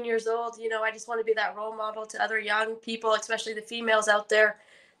 17 years old, you know, I just want to be that role model to other young people, especially the females out there,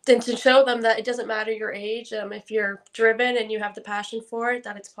 then to show them that it doesn't matter your age. If you're driven and you have the passion for it,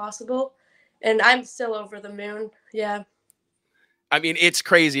 that it's possible. And I'm still over the moon. Yeah. I mean, it's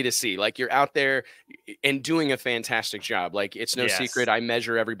crazy to see. Like, you're out there and doing a fantastic job. Like, it's no secret. I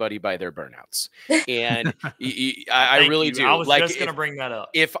measure everybody by their burnouts, and I really do. I was like, just going to bring that up.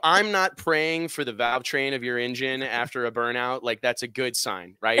 If I'm not praying for the valve train of your engine after a burnout, like, that's a good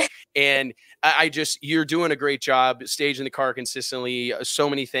sign, right? And you're doing a great job staging the car consistently. So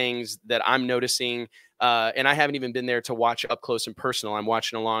many things that I'm noticing. And I haven't even been there to watch up close and personal. I'm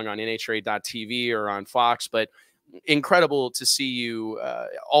watching along on NHRA.TV or on Fox, but incredible to see you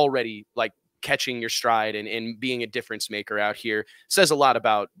already, like, catching your stride and being a difference maker out here. Says a lot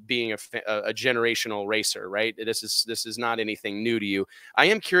about being a generational racer, right? This is not anything new to you. I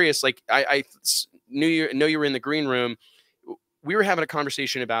am curious, like, I know you were in the green room. We were having a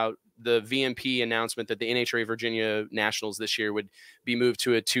conversation about the VMP announcement that the NHRA Virginia Nationals this year would be moved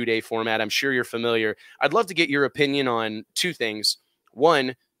to a 2-day format. I'm sure you're familiar. I'd love to get your opinion on two things.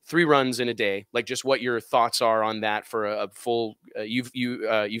 One, 3 runs in a day, like, just what your thoughts are on that for a full, you've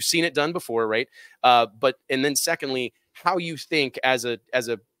seen it done before, right? And then secondly, how you think as a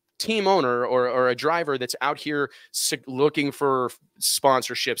team owner or a driver that's out here looking for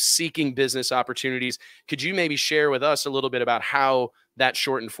sponsorships, seeking business opportunities, could you maybe share with us a little bit about how that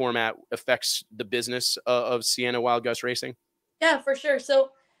shortened format affects the business of Sienna Wildgust Racing? Yeah, for sure.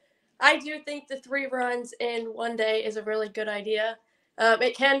 So I do think the 3 runs in one day is a really good idea.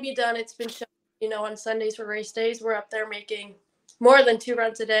 It can be done. It's been shown, you know, on Sundays for race days, we're up there making more than 2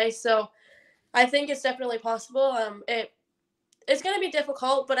 runs a day. So I think it's definitely possible. It's going to be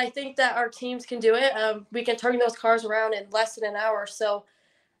difficult, but I think that our teams can do it. We can turn those cars around in less than an hour. So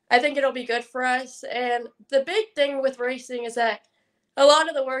I think it'll be good for us. And the big thing with racing is that a lot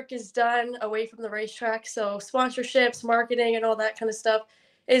of the work is done away from the racetrack. So sponsorships, marketing, and all that kind of stuff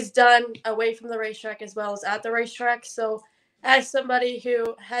is done away from the racetrack as well as at the racetrack. So as somebody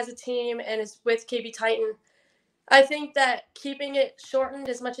who has a team and is with KB Titan, I think that keeping it shortened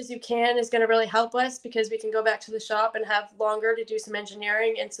as much as you can is going to really help us, because we can go back to the shop and have longer to do some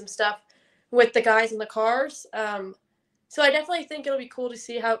engineering and some stuff with the guys in the cars. So I definitely think it'll be cool to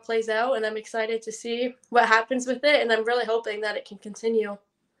see how it plays out, and I'm excited to see what happens with it, and I'm really hoping that it can continue.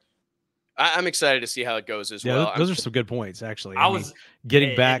 I'm excited to see how it goes as well. Those are some good points, actually. I mean,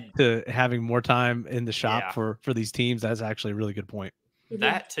 getting back to having more time in the shop for these teams. That's actually a really good point.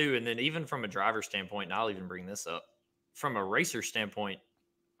 That too. And then even from a driver standpoint, and I'll even bring this up, from a racer standpoint,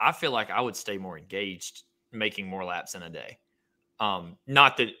 I feel like I would stay more engaged making more laps in a day.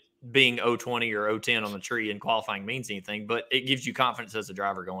 Not that being 020 or 010 on the tree in qualifying means anything, but it gives you confidence as a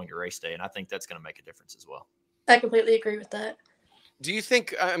driver going to race day. And I think that's going to make a difference as well. I completely agree with that. Do you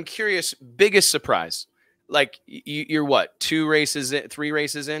think, I'm curious, biggest surprise? Like, you're what, 2 races in, 3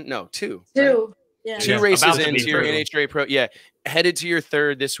 races in? No, 2. 2. Yeah. Two races into your NHRA Pro. Yeah. Headed to your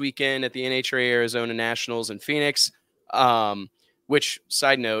third this weekend at the NHRA Arizona Nationals in Phoenix. Which,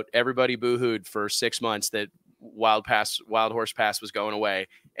 side note, everybody boohooed for 6 months that Wild Horse Pass was going away.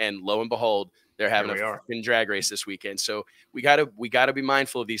 And lo and behold, they're having a fucking drag race this weekend. So we gotta be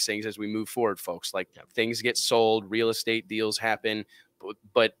mindful of these things as we move forward, folks. Like things get sold, real estate deals happen,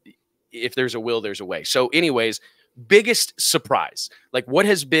 but if there's a will, there's a way. So anyways, biggest surprise, like what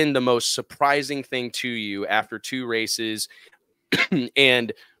has been the most surprising thing to you after 2 races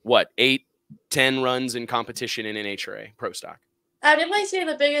and what, 8-10 runs in competition in NHRA Pro Stock? I would definitely say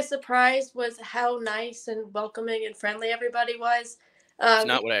the biggest surprise was how nice and welcoming and friendly everybody was. It's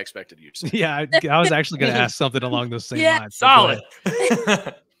not what I expected you to say. Yeah, I was actually going to ask something along those same lines. Solid.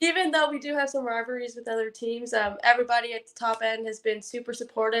 Even though we do have some rivalries with other teams, everybody at the top end has been super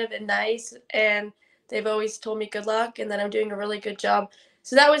supportive and nice, and they've always told me good luck and that I'm doing a really good job.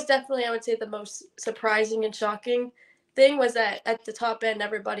 So that was definitely, I would say, the most surprising and shocking thing was that at the top end,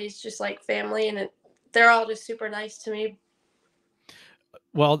 everybody's just like family, and they're all just super nice to me.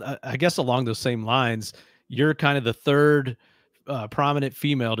 Well, I guess along those same lines, you're kind of the third prominent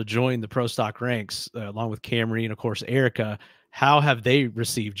female to join the Pro Stock ranks, along with Camry and of course Erica. How have they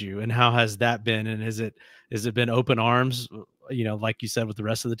received you, and how has that been? And has it been open arms, you know, like you said, with the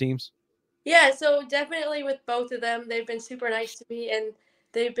rest of the teams? Yeah, so definitely with both of them, they've been super nice to me, and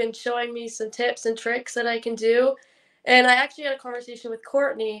they've been showing me some tips and tricks that I can do. And I actually had a conversation with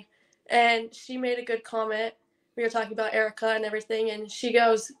Courtney, and she made a good comment. We were talking about Erica and everything, and she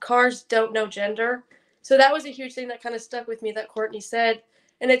goes, "Cars don't know gender." So that was a huge thing that kind of stuck with me that Courtney said.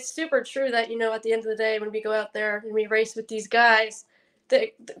 And it's super true that, you know, at the end of the day, when we go out there and we race with these guys,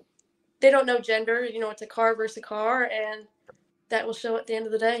 they don't know gender. You know, it's a car versus a car, and that will show at the end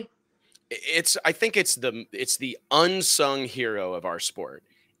of the day. I think it's the unsung hero of our sport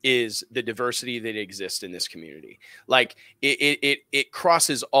is the diversity that exists in this community. Like it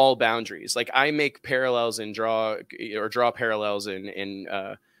crosses all boundaries. Like I make parallels and draw parallels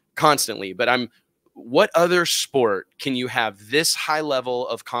in constantly, but what other sport can you have this high level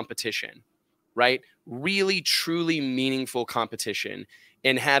of competition, right? Really, truly meaningful competition,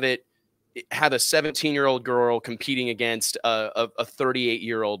 and have a 17-year-old girl competing against a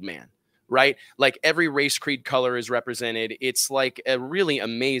 38-year-old man, right? Like every race, creed, color is represented. It's like a really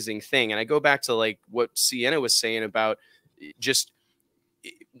amazing thing. And I go back to like what Sienna was saying about just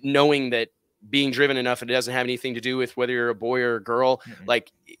knowing that being driven enough, and it doesn't have anything to do with whether you're a boy or a girl. Mm-hmm.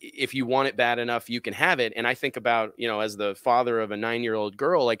 Like if you want it bad enough, you can have it. And I think about, you know, as the father of a 9-year-old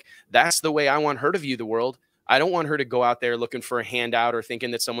girl, like that's the way I want her to view the world. I don't want her to go out there looking for a handout or thinking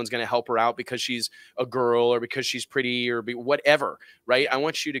that someone's going to help her out because she's a girl or because she's pretty or whatever, right? I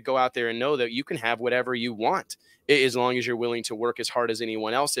want you to go out there and know that you can have whatever you want as long as you're willing to work as hard as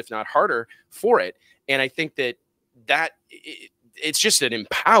anyone else, if not harder, for it. And I think that it's just an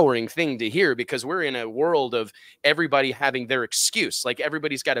empowering thing to hear, because we're in a world of everybody having their excuse. Like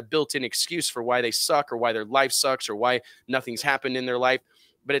everybody's got a built-in excuse for why they suck or why their life sucks or why nothing's happened in their life.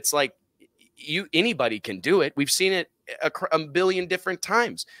 But it's like, anybody can do it. We've seen it a billion different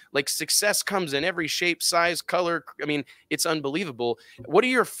times. Like success comes in every shape, size, color. I mean, it's unbelievable. What do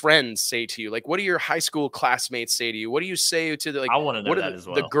your friends say to you? Like, what do your high school classmates say to you? What do you say to the, like, I want to know that as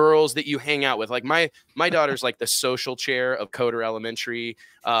well. The girls that you hang out with? Like my daughter's like the social chair of Coder Elementary.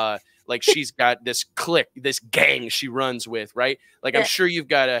 Like she's got this clique, this gang she runs with, right? Like I'm sure you've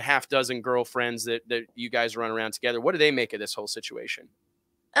got a half dozen girlfriends that you guys run around together. What do they make of this whole situation?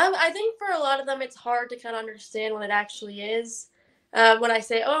 I think for a lot of them, it's hard to kind of understand what it actually is. When I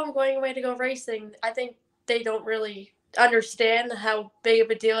say, "Oh, I'm going away to go racing," I think they don't really understand how big of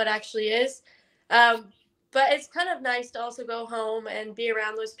a deal it actually is. But it's kind of nice to also go home and be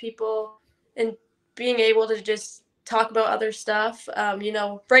around those people and being able to just talk about other stuff. You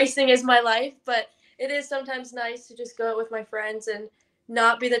know, racing is my life, but it is sometimes nice to just go out with my friends and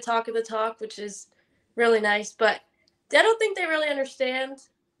not be the talk of the talk, which is really nice. But I don't think they really understand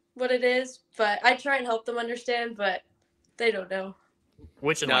what it is, but I try and help them understand, but they don't know.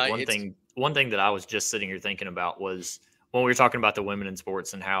 Which, and like one thing that I was just sitting here thinking about was when we were talking about the women in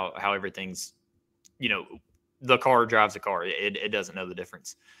sports and how everything's, you know, the car drives the car. It doesn't know the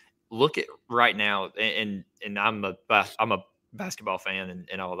difference. Look at right now, and I'm a basketball fan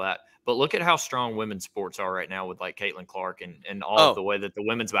and all that, but look at how strong women's sports are right now with like Caitlin Clark and all of the way that the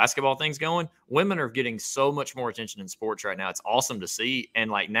women's basketball thing's going. Women are getting so much more attention in sports right now. It's awesome to see. And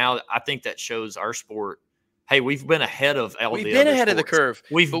like now I think that shows our sport, hey, we've been ahead of all the other sports. We've been ahead of the curve.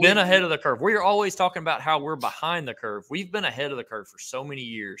 We've been ahead of the curve. We're always talking about how we're behind the curve. We've been ahead of the curve for so many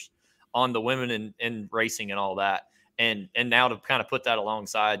years on the women in racing and all that. And now to kind of put that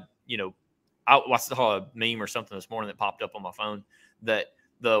alongside, you know, I saw a meme or something this morning that popped up on my phone that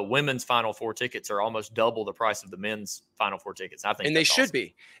the women's Final Four tickets are almost double the price of the men's Final Four tickets. I think, and they should awesome.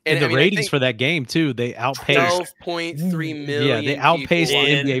 be. And the ratings for that game too, they outpaced 12.3 million. Yeah, they outpaced the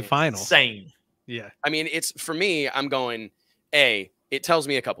NBA Finals. Insane. Yeah, I mean, it's for me. I'm going. It tells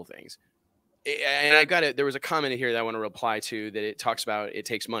me a couple things, and I got it. There was a comment here that I want to reply to that it talks about it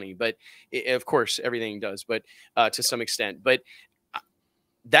takes money, but of course everything does, but to some extent. But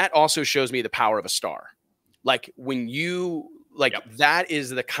that also shows me the power of a star. Like when you that is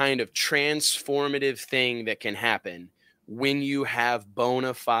the kind of transformative thing that can happen when you have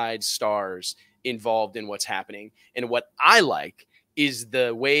bona fide stars involved in what's happening. And what I like is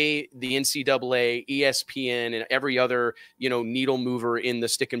the way the NCAA, ESPN, and every other, needle mover in the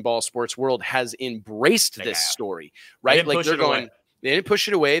stick and ball sports world has embraced this story, right? Like they're going, they didn't push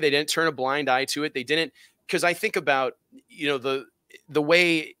it away. They didn't turn a blind eye to it. They didn't, because I think about, the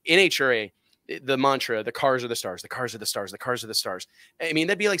way NHRA, the mantra, the cars are the stars, the cars are the stars, the cars are the stars. I mean,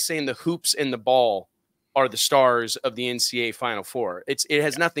 that'd be like saying the hoops and the ball are the stars of the NCAA Final Four. It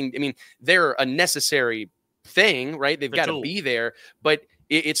has nothing. I mean, they're a necessary thing, right? They've got to be there, but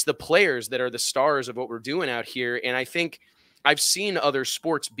it's the players that are the stars of what we're doing out here. And I think I've seen other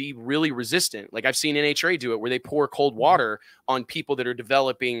sports be really resistant. Like I've seen NHRA do it where they pour cold water on people that are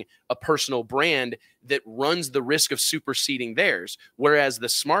developing a personal brand that runs the risk of superseding theirs. Whereas the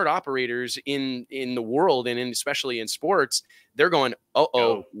smart operators in the world and especially in sports, they're going,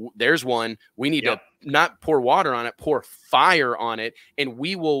 there's one. We need to not pour water on it, pour fire on it, and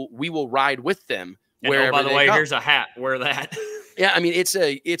we will ride with them. And by the way, here's a hat. Wear that. Yeah, I mean,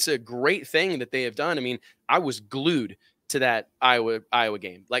 it's a great thing that they have done. I mean, I was glued to that Iowa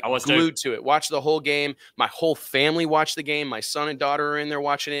game, like I was glued to it. Watched the whole game. My whole family watched the game. My son and daughter are in there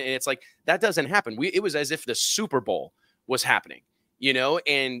watching it, and it's like that doesn't happen. It was as if the Super Bowl was happening,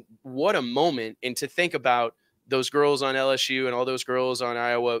 And what a moment! And to think about those girls on LSU and all those girls on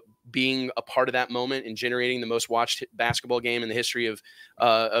Iowa being a part of that moment and generating the most watched basketball game in the history of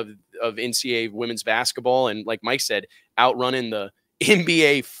NCAA women's basketball, and like Mike said, outrunning the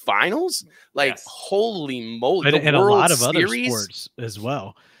NBA Finals, holy moly, and a lot of other sports as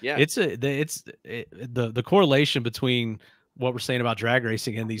well. Yeah, it's the correlation between what we're saying about drag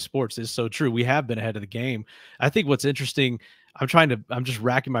racing and these sports is so true. We have been ahead of the game. I think what's interesting, I'm just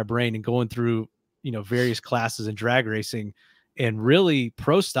racking my brain and going through various classes in drag racing, and really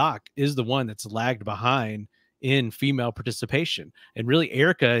pro stock is the one that's lagged behind in female participation, and really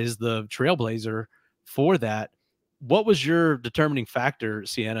Erica is the trailblazer for that. What was your determining factor,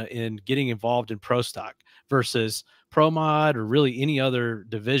 Sienna, in getting involved in pro stock versus pro mod or really any other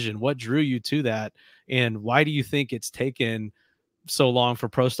division? What drew you to that? And why do you think it's taken so long for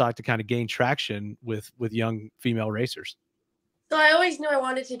pro stock to kind of gain traction with young female racers? So I always knew I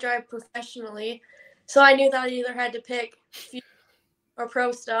wanted to drive professionally. So I knew that I either had to pick or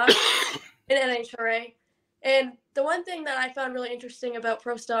pro stock in NHRA. And the one thing that I found really interesting about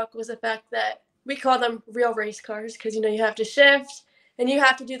pro stock was the fact that we call them real race cars because, you have to shift and you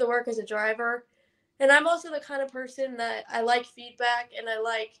have to do the work as a driver. And I'm also the kind of person that I like feedback, and I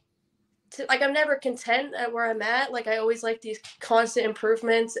like to, I'm never content at where I'm at. Like I always like these constant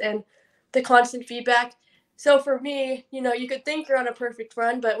improvements and the constant feedback. So for me, you could think you're on a perfect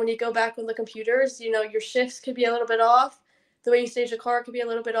run, but when you go back on the computers, your shifts could be a little bit off. The way you stage the car could be a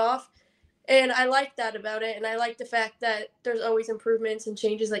little bit off. And I like that about it. And I like the fact that there's always improvements and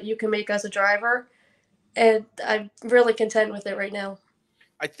changes that you can make as a driver. And I'm really content with it right now.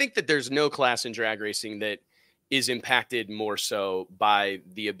 I think that there's no class in drag racing that is impacted more so by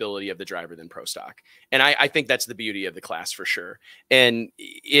the ability of the driver than pro stock. And I think that's the beauty of the class for sure. And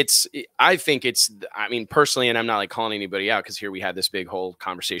I mean, personally, and I'm not like calling anybody out because here we had this big whole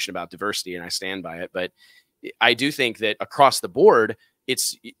conversation about diversity and I stand by it. But I do think that across the board,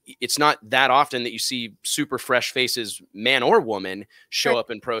 it's not that often that you see super fresh faces, man or woman, show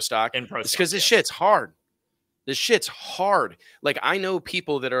up in pro stock. It's because this shit's hard. This shit's hard. Like I know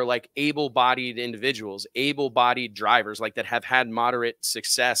people that are like able-bodied individuals, able-bodied drivers, like that have had moderate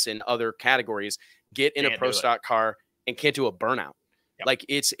success in other categories, get in a pro stock car and can't do a burnout. Yep. Like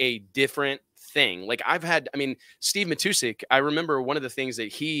it's a different thing. Like Steve Matusik, I remember one of the things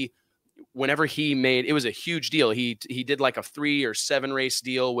that whenever he made, it was a huge deal. He did like a 3 or 7 race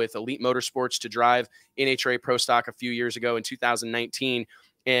deal with Elite Motorsports to drive NHRA Pro Stock a few years ago in 2019.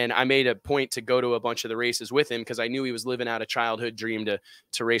 And I made a point to go to a bunch of the races with him because I knew he was living out a childhood dream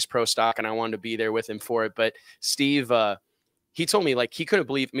to race pro stock, and I wanted to be there with him for it. But Steve, he told me like he couldn't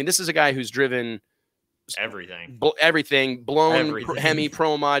believe. I mean, this is a guy who's driven everything, blown Hemi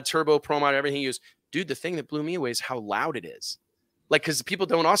Pro Mod, Turbo Pro Mod, everything. He goes, dude, the thing that blew me away is how loud it is. Like, because people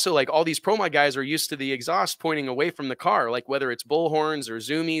don't also like all these pro mod guys are used to the exhaust pointing away from the car, like whether it's bullhorns or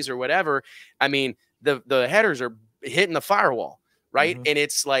zoomies or whatever. I mean, the headers are hitting the firewall, right? And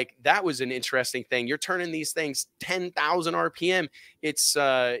it's like, that was an interesting thing. You're turning these things 10,000 RPM. It's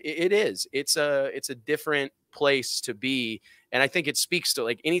a different place to be. And I think it speaks to,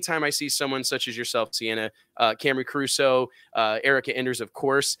 like, anytime I see someone such as yourself, Sienna, Camry Crusoe, Erica Enders, of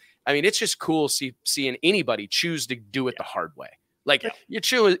course. I mean, it's just cool seeing anybody choose to do it the hard way. Like,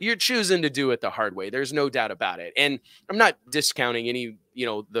 you're choosing to do it the hard way. There's no doubt about it. And I'm not discounting any,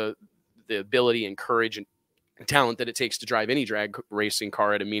 the ability and courage and talent that it takes to drive any drag racing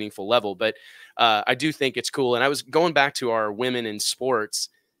car at a meaningful level. But I do think it's cool. And I was going back to our women in sports.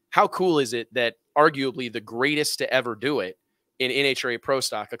 How cool is it that arguably the greatest to ever do it in NHRA Pro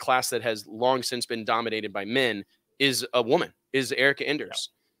Stock, a class that has long since been dominated by men, is a woman, is Erica Enders.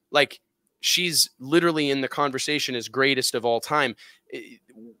 Like, she's literally in the conversation as greatest of all time.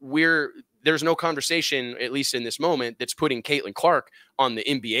 There's no conversation, at least in this moment, that's putting Caitlin Clark on the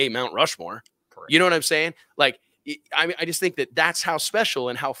NBA Mount Rushmore. Correct. You know what I'm saying? Like, I just think that that's how special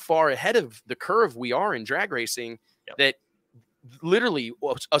and how far ahead of the curve we are in drag racing, that literally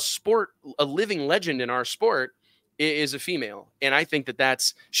a living legend in our sport is a female. And I think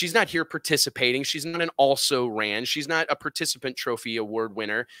that she's not here participating. She's not an also ran. She's not a participant trophy award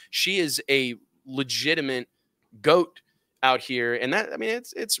winner. She is a legitimate GOAT out here. And that, I mean,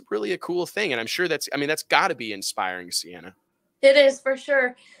 it's really a cool thing. And I'm sure that's gotta be inspiring, Sienna. It is, for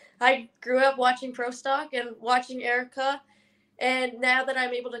sure. I grew up watching Pro Stock and watching Erica. And now that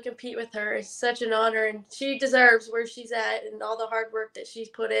I'm able to compete with her, it's such an honor. And she deserves where she's at and all the hard work that she's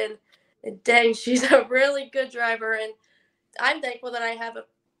put in. And dang, she's a really good driver. And I'm thankful that I have a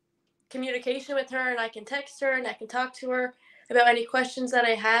communication with her and I can text her and I can talk to her about any questions that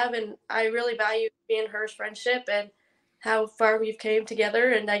I have. And I really value me and her friendship and how far we've came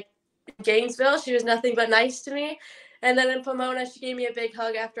together. And in Gainesville, she was nothing but nice to me. And then in Pomona, she gave me a big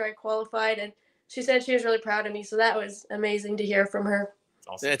hug after I qualified. And she said she was really proud of me. So that was amazing to hear from her.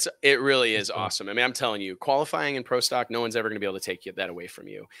 Awesome. It really is awesome. I mean, I'm telling you, qualifying in Pro Stock, no one's ever going to be able to take that away from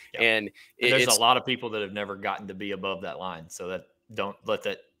you. Yep. And there's a lot of people that have never gotten to be above that line. So that don't let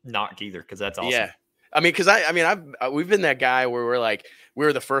that knock either, because that's awesome. Yeah. I mean, because we've been that guy where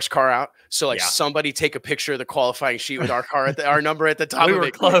we're the first car out. So like somebody take a picture of the qualifying sheet with our car our number at the top of it. We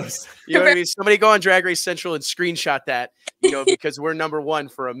were close. You know what I mean? Somebody go on Drag Race Central and screenshot that, because we're number one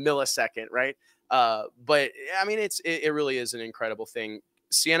for a millisecond, right? But I mean, it really is an incredible thing.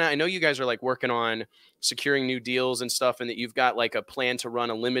 Sienna, I know you guys are like working on securing new deals and stuff, and that you've got like a plan to run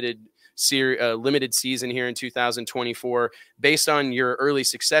a limited season here in 2024 based on your early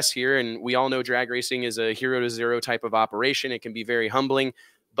success here. And we all know drag racing is a 0 to 0 type of operation. It can be very humbling,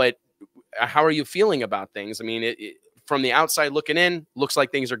 but how are you feeling about things? I mean, from the outside looking in, looks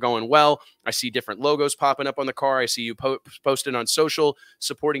like things are going well. I see different logos popping up on the car. I see you posted on social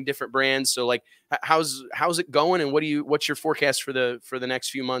supporting different brands. So like, how's it going? And what's your forecast for the next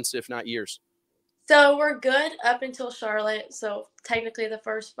few months, if not years? So we're good up until Charlotte. So technically the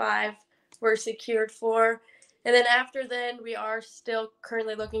first 5 we're secured for. And then after then, we are still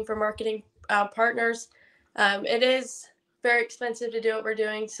currently looking for marketing partners. It is very expensive to do what we're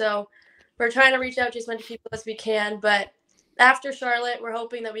doing. So we're trying to reach out to as many people as we can. But after Charlotte, we're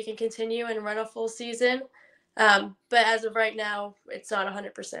hoping that we can continue and run a full season. But as of right now, it's not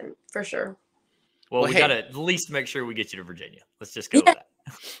 100% for sure. Well, we got to at least make sure we get you to Virginia. Let's just go with that.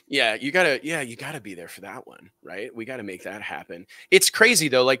 Yeah, you gotta be there for that one, right? We got to make that happen. It's crazy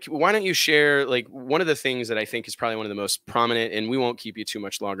though. Like, why don't you share, like, one of the things that I think is probably one of the most prominent, and we won't keep you too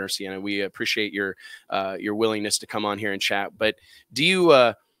much longer, Sienna. We appreciate your willingness to come on here and chat. But do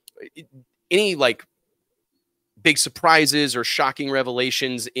you any like big surprises or shocking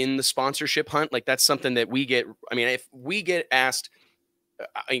revelations in the sponsorship hunt? Like, that's something that we get. I mean, if we get asked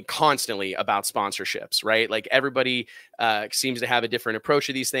constantly about sponsorships, right? Like, everybody seems to have a different approach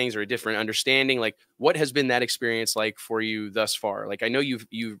to these things or a different understanding. Like, what has been that experience like for you thus far? Like, I know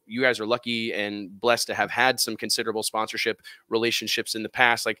you guys are lucky and blessed to have had some considerable sponsorship relationships in the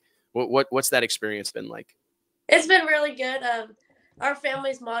past. Like, what's that experience been like? It's been really good. Our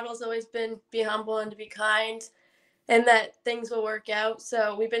family's motto has always been be humble and to be kind, and that things will work out.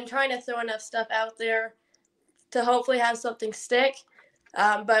 So we've been trying to throw enough stuff out there to hopefully have something stick.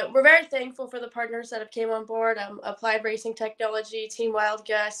 But we're very thankful for the partners that have came on board. Applied Racing Technology, Team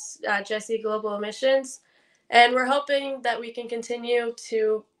Wildgust, Jesse Global Emissions. And we're hoping that we can continue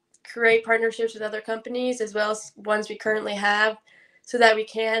to create partnerships with other companies as well as ones we currently have so that we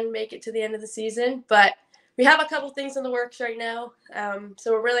can make it to the end of the season. But we have a couple things in the works right now.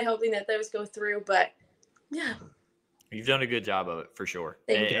 So we're really hoping that those go through. But yeah. You've done a good job of it for sure,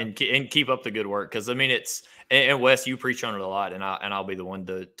 and keep up the good work. Because I mean, and Wes, you preach on it a lot, and I'll be the one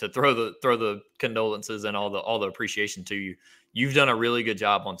to throw the condolences and all the appreciation to you. You've done a really good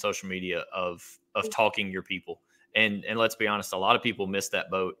job on social media of talking your people, and let's be honest, a lot of people miss that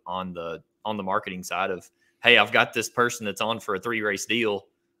boat on the marketing side of, hey, I've got this person that's on for a 3-race deal.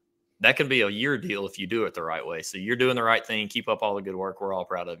 That can be a year deal if you do it the right way. So you're doing the right thing. Keep up all the good work. We're all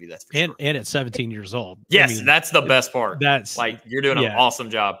proud of you. That's for sure. And at 17 years old. Yes, I mean, that's the best part. That's like you're doing an awesome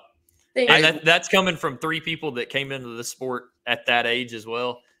job. And that's coming from 3 people that came into the sport at that age as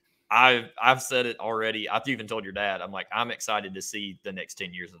well. I've said it already. I've even told your dad. I'm like, I'm excited to see the next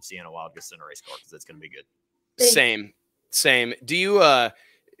 10 years of Sienna Wildgust in a race car because it's going to be good. Same. Do you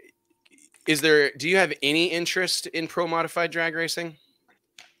do you have any interest in pro modified drag racing?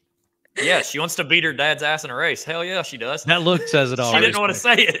 Yeah, she wants to beat her dad's ass in a race. Hell yeah, she does. That look says it all. She didn't want to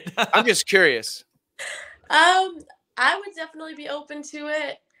say it. I'm just curious. I would definitely be open to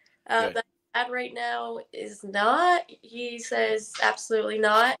it. That dad right now is not. He says absolutely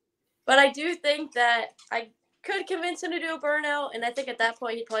not. But I do think that I could convince him to do a burnout, and I think at that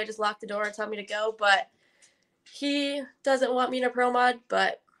point he'd probably just lock the door and tell me to go. But he doesn't want me to pro mod.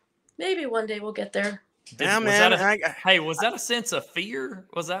 But maybe one day we'll get there. Yeah, man. Was that a sense of fear?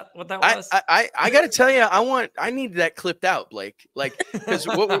 Was that what that was? I got to tell you, I need that clipped out, Blake. Like, because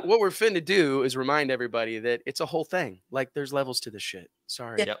what we're finna do is remind everybody that it's a whole thing. Like, there's levels to this shit.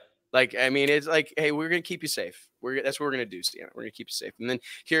 Sorry. Yep. Like, I mean, it's like, hey, we're gonna keep you safe. That's what we're gonna do, Sienna. We're gonna keep you safe, and then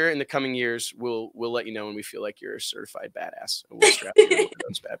here in the coming years, we'll let you know when we feel like you're a certified badass. And we'll strap you in with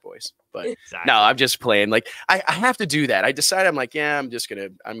those bad boys. But no, I'm just playing. Like, I have to do that. I decided, I'm like, yeah, I'm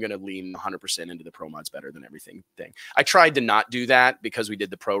gonna lean 100% into the pro mods better than everything thing. I tried to not do that because we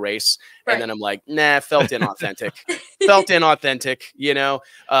did the pro race, and then I'm like, nah, felt inauthentic. You know.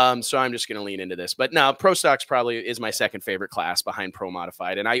 So I'm just gonna lean into this. But no, pro stocks probably is my second favorite class behind pro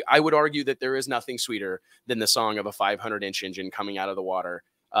modified, and I would argue that there is nothing sweeter than the song of a 500-inch engine coming out of the water,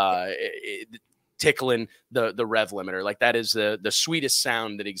 tickling the rev limiter. Like, that is the sweetest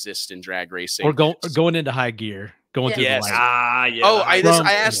sound that exists in drag racing. Or going into high gear, going through the light. Yeah. Oh, I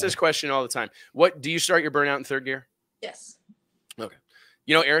ask this question all the time. What do you start your burnout in 3rd gear? Yes. Okay.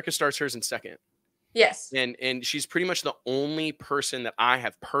 You know, Erica starts hers in 2nd. Yes. And she's pretty much the only person that I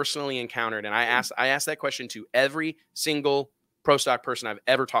have personally encountered. And I asked that question to every single pro stock person I've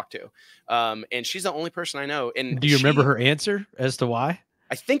ever talked to. And she's the only person I know. And do you remember her answer as to why?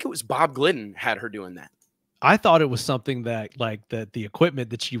 I think it was Bob Glidden had her doing that. I thought it was something that, like, that the equipment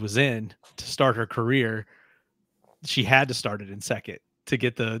that she was in to start her career, she had to start it in 2nd to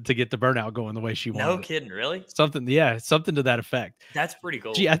get the burnout going the way she wanted. No kidding, really? Something to that effect. That's pretty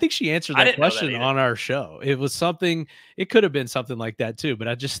cool. I think she answered that question on our show. It was something. It could have been something like that too, but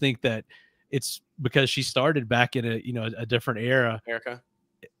I just think that it's because she started back in a different era. Erica.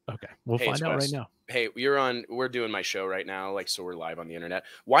 Okay, we'll find out right now. Hey, we're doing my show right now, like, so we're live on the internet.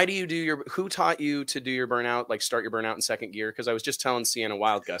 Why do you do who taught you to do your burnout, like start your burnout in 2nd gear? Because I was just telling Sienna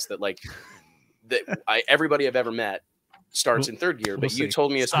Wildgust that, like, everybody I've ever met starts in 3rd gear, but you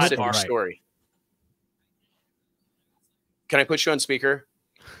told me a specific story. Can I put you on speaker?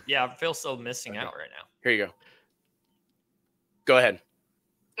 Yeah, I feel so missing out right now. Here you go. Go ahead.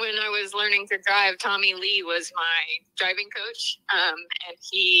 When I was learning to drive, Tommy Lee was my driving coach, and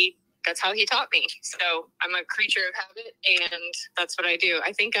that's how he taught me. So I'm a creature of habit, and that's what I do.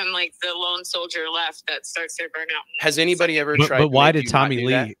 I think I'm like the lone soldier left that starts their burnout. Has anybody ever tried? But why did Tommy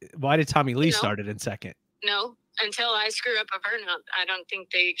Lee? Why did Tommy Lee start it in 2nd? No, until I screw up a burnout, I don't think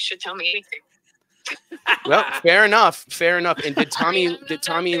they should tell me anything. Well, fair enough. And did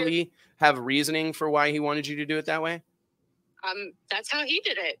Tommy Lee have reasoning for why he wanted you to do it that way? That's how he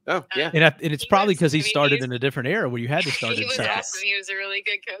did it. Oh, yeah. And it's probably because he started in a different era where you had to start. He was awesome. He was a really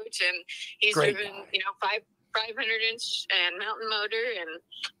good coach, and he's driven, 500-inch and mountain motor, and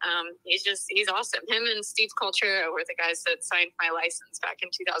he's awesome. Him and Steve Coltrera were the guys that signed my license back in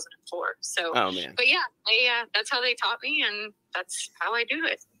 2004. So, oh man. But yeah, that's how they taught me, and that's how I do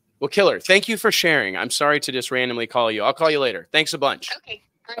it. Well, Killer, thank you for sharing. I'm sorry to just randomly call you. I'll call you later. Thanks a bunch. Okay.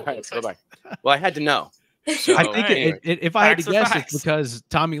 All right. Bye-bye. Well, I had to know. So, I think if I had to guess, it's because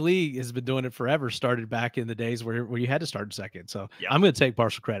Tommy Lee has been doing it forever. Started back in the days where you had to start in 2nd. So I'm going to take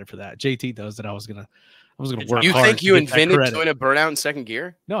partial credit for that. JT knows that I was gonna work. You hard think you invented doing a burnout in 2nd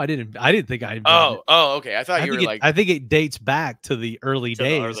gear? No, I didn't. I didn't think I invented it. Oh, okay. I thought you were like. I think it dates back to the early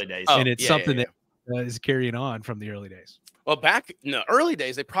days. Oh, and it's something that is carrying on from the early days. Well, back in the early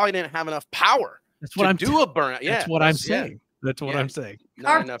days, they probably didn't have enough power. That's what do a burnout. Yeah, that's what I'm saying. That's what I'm saying.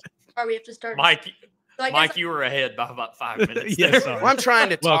 Not enough. Or we have to start. Mike, you were ahead by about 5 minutes. Well, I'm trying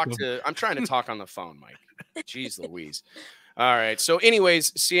to talk on the phone, Mike. Jeez Louise. All right. So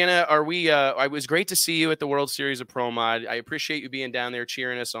anyways, Sienna, are we it was great to see you at the World Series of Pro Mod. I appreciate you being down there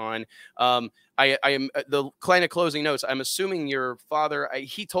cheering us on. I am the kind of closing notes. I'm assuming your father,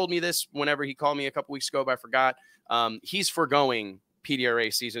 he told me this whenever he called me a couple weeks ago, but I forgot. He's foregoing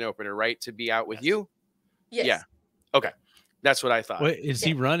PDRA season opener, right? To be out with you? Yes. Yeah. Okay. That's what I thought. Wait, is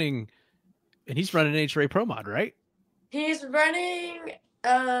he running? And he's running NHRA Pro Mod, right? He's running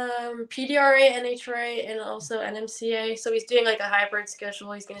PDRA, NHRA, and also NMCA. So he's doing like a hybrid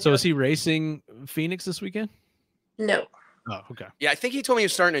schedule. He's gonna. So is he racing Phoenix this weekend? No. Oh, okay. Yeah, I think he told me he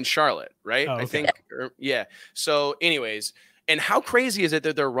was starting in Charlotte, right? Oh, okay. I think. Yeah. So, anyways, and how crazy is it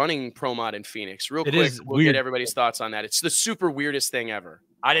that they're running Pro Mod in Phoenix? Real quick, we'll get everybody's thoughts on that. It's the super weirdest thing ever.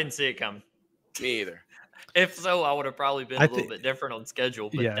 I didn't see it coming. Me either. If so, I would have probably been a little bit different on schedule.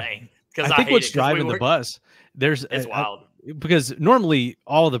 But dang, because I think what's driving the bus, it's wild. Because normally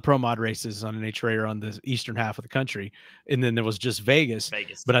all the Pro Mod races on NHRA are on the eastern half of the country, and then there was just Vegas.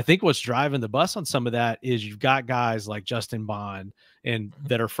 But I think what's driving the bus on some of that is you've got guys like Justin Bond and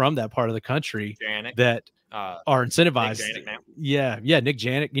that are from that part of the country that are incentivized. Nick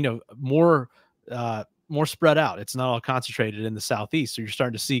Janik, you know, more spread out. It's not all concentrated in the Southeast. So you're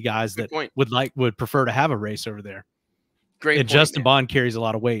starting to see guys that would prefer to have a race over there. Great. And Justin Bond carries a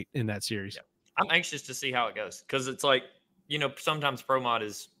lot of weight in that series. Yeah. I'm anxious to see how it goes because it's like, you know, sometimes Pro Mod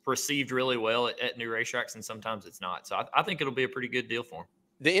is received really well at new racetracks and sometimes it's not. So I think it'll be a pretty good deal for him.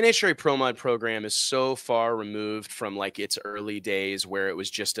 The NHRA Pro Mod program is so far removed from like its early days where it was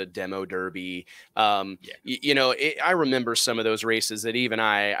just a demo derby. You know, I remember some of those races that even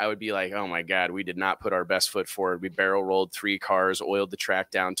I would be like, oh my God, we did not put our best foot forward. We barrel rolled 3 cars, oiled the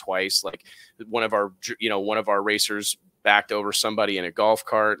track down twice. Like one of our racers backed over somebody in a golf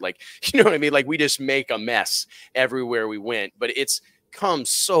cart. Like, you know what I mean? Like we just make a mess everywhere we went, but it's come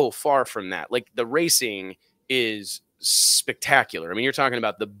so far from that. Like the racing is spectacular. I mean, you're talking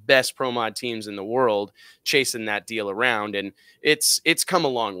about the best Pro Mod teams in the world chasing that deal around, and it's come a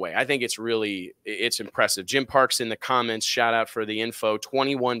long way. I think it's impressive. Jim Parks in the comments, shout out for the info.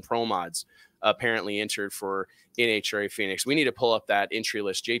 21 Pro Mods apparently entered for NHRA Phoenix. We need to pull up that entry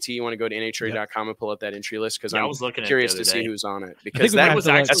list. JT, you want to go to NHRA.com and pull up that entry list? Because I was curious to see who's on it, because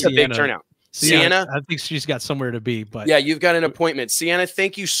that's a big turnout. Sienna, I think she's got somewhere to be, but yeah, you've got an appointment. Sienna,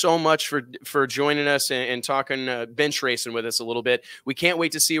 thank you so much for joining us and talking bench racing with us a little bit. We can't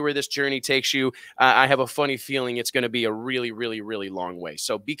wait to see where this journey takes you. I have a funny feeling it's going to be a really, really, really long way.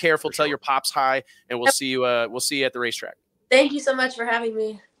 So be careful. Tell your pops hi, and we'll see you. We'll see you at the racetrack. Thank you so much for having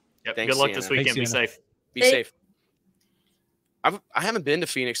me. Yep. Thanks, good luck this weekend. Be safe. Be safe. I haven't been to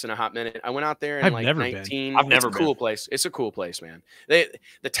Phoenix in a hot minute. I went out there in like 19. I've never been. It's a cool place. It's a cool place, man.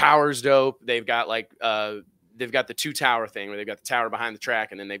 The tower's dope. They've got like they've got the 2 tower thing where they've got the tower behind the track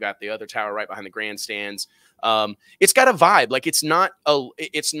and then they've got the other tower right behind the grandstands. It's got a vibe. Like it's not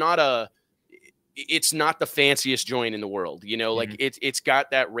the fanciest joint in the world, you know, like it's got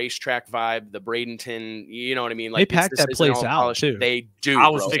that racetrack vibe, the Bradenton, you know what I mean? Like they pack that place out too. They do. I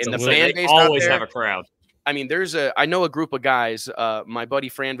was thinking the fan base always have a crowd. I mean, I know a group of guys, my buddy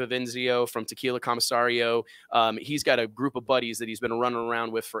Fran Vivenzio from Tequila Commissario. He's got a group of buddies that he's been running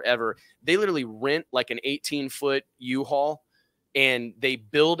around with forever. They literally rent like an 18-foot U-Haul and they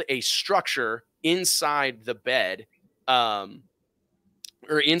build a structure inside the bed, or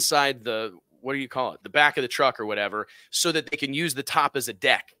inside the, what do you call it? The back of the truck or whatever, so that they can use the top as a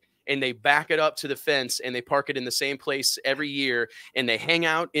deck. And they back it up to the fence and they park it in the same place every year. And they hang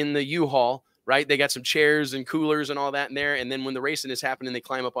out in the U-Haul. Right, they got some chairs and coolers and all that in there, and then when the racing is happening, they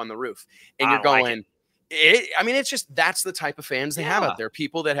climb up on the roof, and you're going. I mean, it's just that's the type of fans they have out there.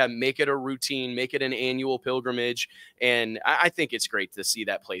 People that make it a routine, make it an annual pilgrimage, and I think it's great to see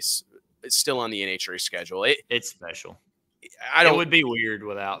that place still on the NHRA schedule. It's special. It would be weird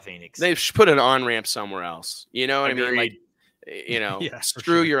without Phoenix. They should put an on ramp somewhere else. You know what I mean? Like, you know,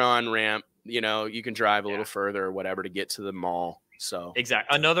 screw your on ramp. You know, you can drive a little further or whatever to get to the mall. So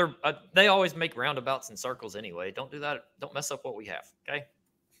exactly. They always make roundabouts and circles anyway. Don't do that. Don't mess up what we have. Okay.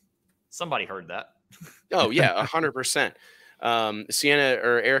 Somebody heard that. Oh yeah. 100%. Sienna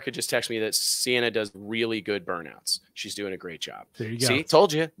or Erica just texted me that Sienna does really good burnouts. She's doing a great job. There you go. See,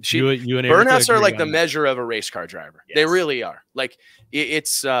 told you. You and burnouts are like the measure of a race car driver. Yes. They really are. Like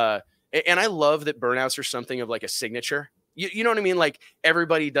it's, and I love that burnouts are something of like a signature. You know what I mean? Like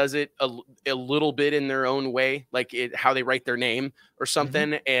everybody does it a little bit in their own way, like how they write their name or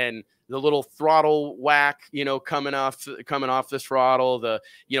something. And the little throttle whack, you know, coming off the throttle,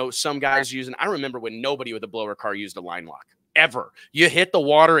 some guys using, I remember when nobody with a blower car used a line lock ever. You hit the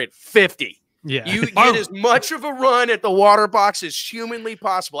water at 50. Yeah. You get as much of a run at the water box as humanly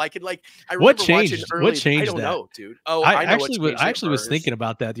possible. I could like. I remember what changed? watching early, What changed? I don't that? know, dude. Oh, I know actually was thinking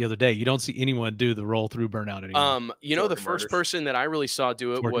about that the other day. You don't see anyone do the roll through burnout anymore. You know, the first person that I really saw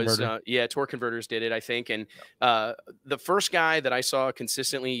do it was Torque Converters did it, I think, and the first guy that I saw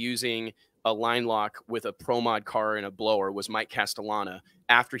consistently using a line lock with a Pro Mod car and a blower was Mike Castellana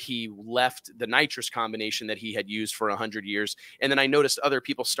after he left the nitrous combination that he had used for 100 years. And then I noticed other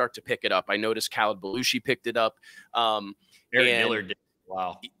people start to pick it up. I noticed Khaled Belushi picked it up. Eric Diller did.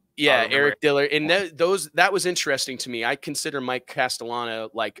 Wow. Yeah, Eric Diller. And that was interesting to me. I consider Mike Castellana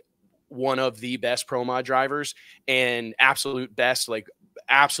like one of the best Pro Mod drivers and absolute best, like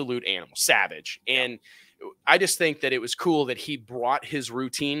absolute animal, savage. And I just think that it was cool that he brought his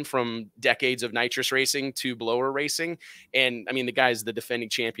routine from decades of nitrous racing to blower racing. And I mean, the guy's the defending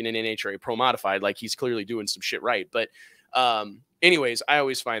champion in NHRA Pro Modified. Like, he's clearly doing some shit right. But anyways, I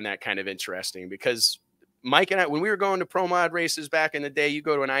always find that kind of interesting because Mike and I, when we were going to Pro Mod races back in the day, you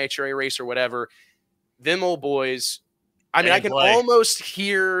go to an NHRA race or whatever, them old boys, I mean, I can almost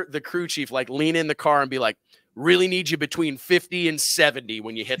hear the crew chief like lean in the car and be like, really need you between 50 and 70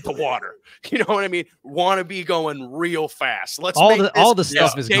 when you hit the water. You know what I mean? Want to be going real fast. Let's all the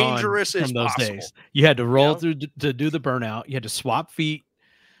stuff is dangerous gone from those possible. days. You had to roll through to do the burnout. You had to swap feet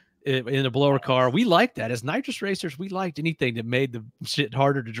in a blower car. We liked that as nitrous racers. We liked anything that made the shit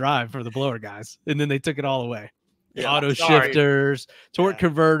harder to drive for the blower guys, and then they took it all away. Auto shifters, torque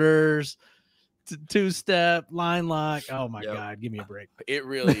converters, two-step, line lock. Oh my God, give me a break. It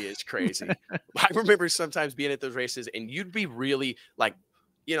really is crazy. I remember sometimes being at those races and you'd be really like,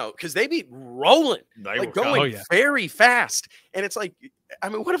 you know, because they'd be rolling, like going very fast. And it's like, I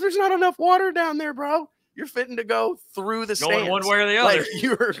mean, what if there's not enough water down there, bro? You're fitting to go through the stands. Going one way or the other. Like,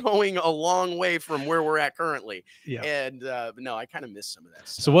 you're going a long way from where we're at currently. Yeah. And no, I kind of miss some of that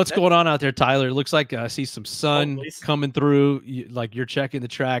stuff. So what's going on out there, Tyler? It looks like I see some sun coming through. Like you're checking the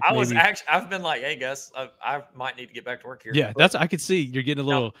track. I've been like, hey, Gus, I might need to get back to work here. Yeah, that's, I could see you're getting a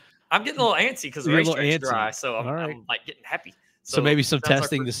little. I'm getting a little antsy because the racetrack's dry. So I'm like getting happy. So maybe some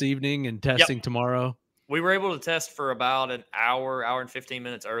testing this evening and testing tomorrow. We were able to test for about an hour and 15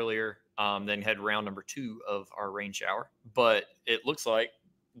 minutes earlier. Then had round number 2 of our rain shower. But it looks like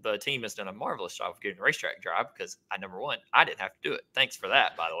the team has done a marvelous job of getting the racetrack dry because number one, I didn't have to do it. Thanks for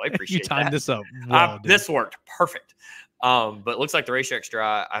that, by the way. Appreciate you timed that. This up. Well, this worked perfect. But it looks like the racetrack's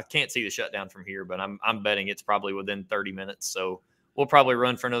dry. I can't see the shutdown from here, but I'm betting it's probably within 30 minutes. So we'll probably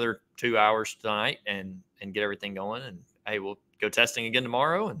run for another 2 hours tonight and get everything going. And hey, we'll go testing again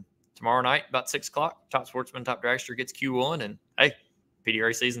tomorrow. And tomorrow night, about 6 o'clock, Top Sportsman, Top Dragster gets Q1. And hey,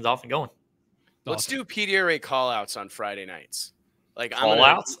 PDRA season's off and going. Let's do PDRA call-outs on Friday nights. Like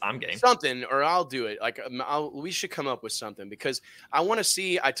call-outs, I'm game. Something, or I'll do it. Like we should come up with something because I want to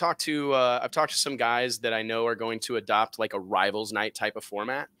see. I've talked to some guys that I know are going to adopt like a rivals night type of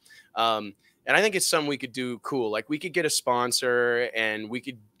format. And I think it's something we could do cool. Like we could get a sponsor and we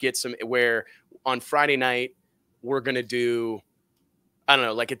could get some where on Friday night we're going to do, I don't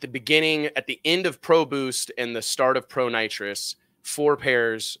know, like at the end of Pro Boost and the start of Pro Nitrous, 4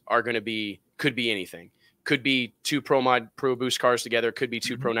 pairs are going to could be anything. Could be 2 Pro Mod Pro Boost cars together. Could be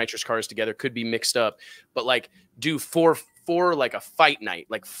 2 Pro Nitrous cars together. Could be mixed up. But like do four like a fight night,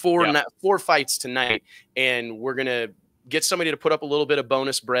 like 4 fights tonight, and we're gonna get somebody to put up a little bit of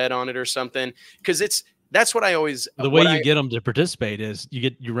bonus bread on it or something. Because that's what I always. The way you get them to participate is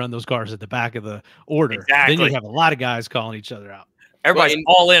you run those cars at the back of the order. Exactly. Then you have a lot of guys calling each other out. Everybody's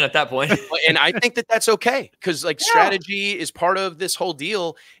all in at that point. And I think that that's okay because like strategy is part of this whole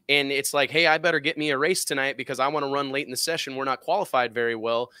deal. And it's like, hey, I better get me a race tonight because I want to run late in the session. We're not qualified very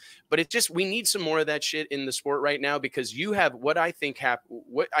well. But we need some more of that shit in the sport right now because you have what I think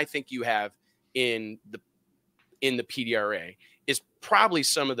you have in the PDRA is probably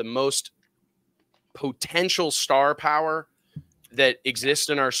some of the most potential star power that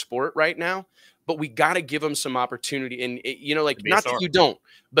exists in our sport right now. But we got to give them some opportunity. And, you know, like not that you don't,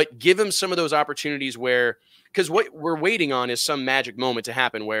 but give them some of those opportunities where, because what we're waiting on is some magic moment to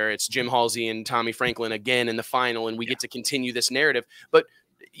happen where it's Jim Halsey and Tommy Franklin again in the final. And we get to continue this narrative, but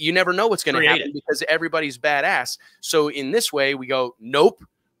you never know what's going to happen because everybody's badass. So in this way we go, nope,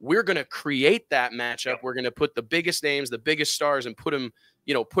 we're going to create that matchup. We're going to put the biggest names, the biggest stars and put them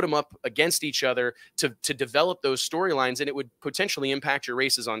up against each other to develop those storylines, and it would potentially impact your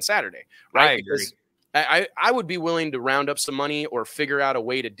races on Saturday, right? Because I would be willing to round up some money or figure out a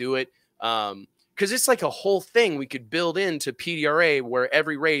way to do it, because it's like a whole thing we could build into PDRA where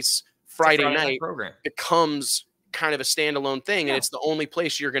every race Friday night becomes kind of a standalone thing, and it's the only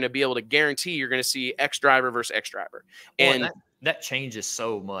place you're going to be able to guarantee you're going to see X driver versus X driver. And that changes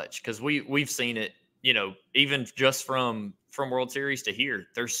so much, because we've seen it, you know, even just from World Series to here.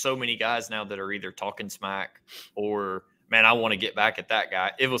 There's so many guys now that are either talking smack or, man, I want to get back at that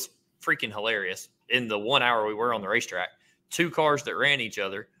guy. It was freaking hilarious. In the 1 hour we were on the racetrack, 2 cars that ran each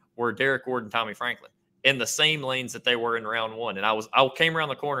other were Derek Ward and Tommy Franklin in the same lanes that they were in round 1. And I came around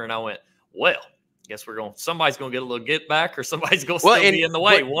the corner and I went, well, guess somebody's going to get a little get back, or somebody's going to still be in the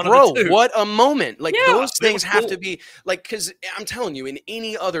way. One of the two. What a moment. Like, those things have to be like, because I'm telling you, in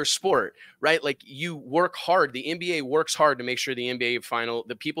any other sport, right? Like, you work hard. The NBA works hard to make sure the NBA final,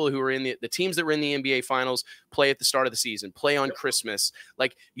 the people who are in the teams that were in the NBA finals play at the start of the season, play on Christmas.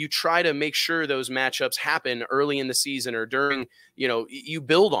 Like, you try to make sure those matchups happen early in the season or during, you know, you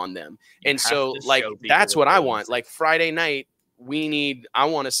build on them. And so, like, that's what I want. Like, Friday night, I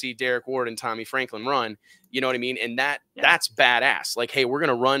want to see Derek Ward and Tommy Franklin run, you know what I mean? And that's badass. Like, hey, we're going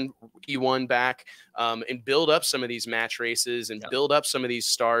to run E1 back and build up some of these match races and build up some of these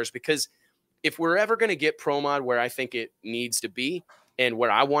stars, because if we're ever going to get Pro Mod where I think it needs to be and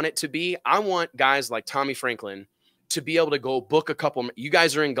where I want it to be, I want guys like Tommy Franklin to be able to go book a couple. You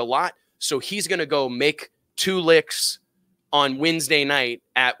guys are in Galat, so he's going to go make 2 licks on Wednesday night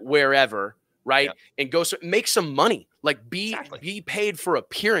at wherever, right? Yep. And go make some money. Like, be paid for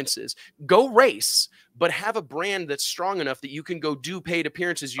appearances. Go race, but have a brand that's strong enough that you can go do paid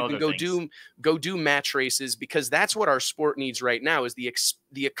appearances. You can go do match races, because that's what our sport needs right now. Is the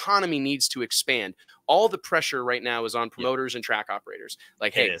economy needs to expand. All the pressure right now is on promoters and track operators.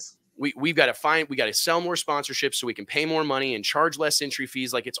 Like, hey, we got to sell more sponsorships so we can pay more money and charge less entry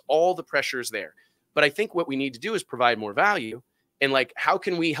fees. Like, it's all the pressures there. But I think what we need to do is provide more value. And, like, how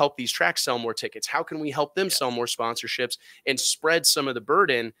can we help these tracks sell more tickets? How can we help them sell more sponsorships and spread some of the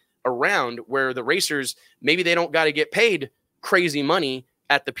burden around, where the racers, maybe they don't got to get paid crazy money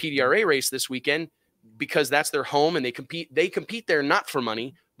at the PDRA race this weekend because that's their home and they compete there not for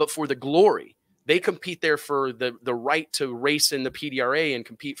money, but for the glory. They compete there for the right to race in the PDRA and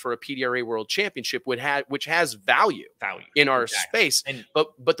compete for a PDRA World Championship, which has value in our space.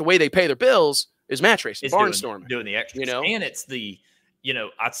 But the way they pay their bills is match racing, barnstorming, doing the extras, you know. And it's the, you know,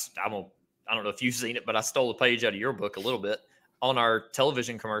 I don't know if you've seen it, but I stole a page out of your book a little bit on our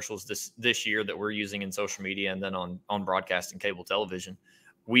television commercials this year that we're using in social media, and then on broadcast and cable television.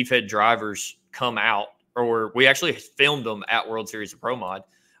 We've had drivers come out, or we actually filmed them at World Series of Pro Mod.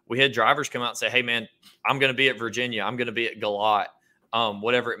 We had drivers come out and say, hey, man, I'm going to be at Virginia. I'm going to be at Galat,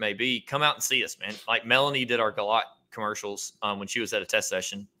 whatever it may be. Come out and see us, man. Like, Melanie did our Galat commercials when she was at a test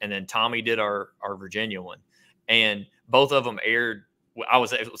session, and then Tommy did our Virginia one, and both of them aired.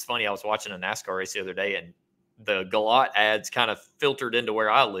 It was funny. I was watching a NASCAR race the other day, and the Galat ads kind of filtered into where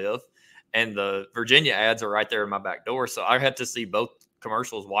I live, and the Virginia ads are right there in my back door. So I had to see both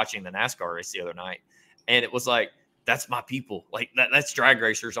commercials watching the NASCAR race the other night, and it was like, that's my people. Like, that's drag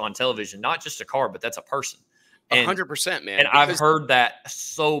racers on television, not just a car, but that's a person. 100%, man. And I've heard that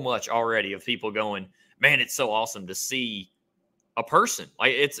so much already of people going, man, it's so awesome to see a person.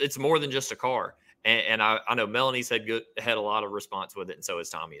 Like, it's more than just a car. And I know Melanie's had a lot of response with it, and so has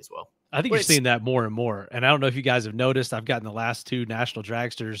Tommy as well. I think you're seeing that more and more. And I don't know if you guys have noticed, I've gotten the last 2 national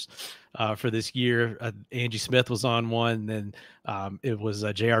dragsters for this year. Angie Smith was on one, and then it was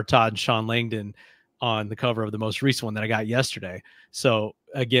J.R. Todd and Sean Langdon on the cover of the most recent one that I got yesterday. So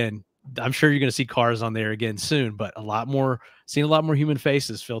again, I'm sure you're going to see cars on there again soon, but seeing a lot more human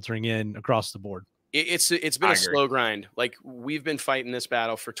faces filtering in across the board. It's been a slow grind. Like, we've been fighting this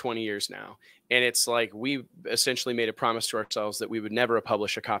battle for 20 years now. And it's like, we essentially made a promise to ourselves that we would never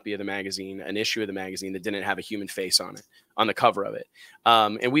publish a copy of the magazine, an issue of the magazine that didn't have a human face on it, on the cover of it.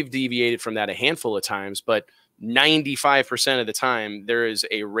 And we've deviated from that a handful of times, but 95% of the time there is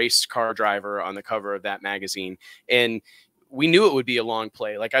a race car driver on the cover of that magazine. And we knew it would be a long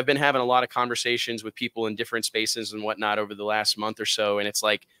play. Like, I've been having a lot of conversations with people in different spaces and whatnot over the last month or so. And it's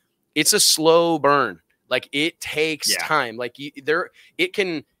like, it's a slow burn. Like, it takes time. Like,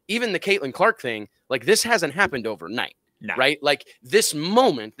 even the Caitlin Clark thing, like, this hasn't happened overnight, right? Like, this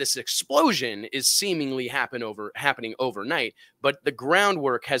moment, this explosion is seemingly happening overnight, but the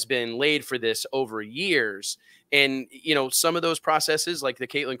groundwork has been laid for this over years. And, you know, some of those processes, like the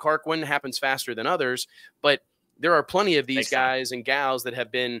Caitlin Clark one, happens faster than others, but there are plenty of these guys and gals that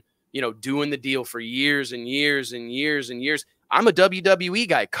have been, you know, doing the deal for years and years and years and years. I'm a WWE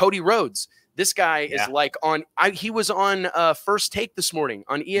guy, Cody Rhodes. This guy is like he was on First Take this morning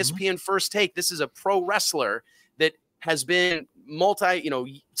on ESPN First Take. This is a pro wrestler that has been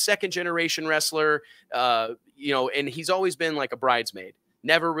second generation wrestler, you know, and he's always been like a bridesmaid.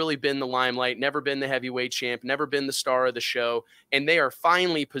 never really been the limelight, never been the heavyweight champ, never been the star of the show. And they are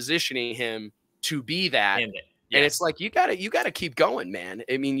finally positioning him to be that. And it's like, you gotta keep going, man.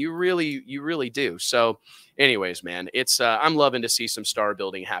 I mean, you really do. So anyways, man, it's I'm loving to see some star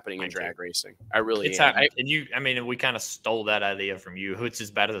building happening in drag racing. I really am. And I mean, we kind of stole that idea from you, which is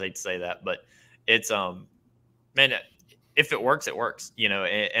bad as I hate to say that, but it's man, if it works, it works, you know.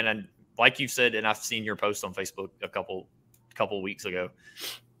 And like you said, and I've seen your post on Facebook a couple weeks ago.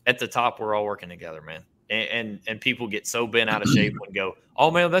 At the top, we're all working together, man. And people get so bent out of shape and go,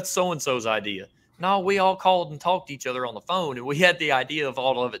 "Oh man, that's so and so's idea." No, we all called and talked to each other on the phone, and we had the idea of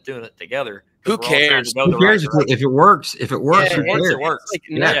all of it doing it together. Who cares? Who cares if it works? If it works, it works. Like,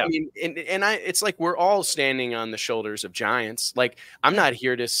 I mean, it's like we're all standing on the shoulders of giants. Like, I'm not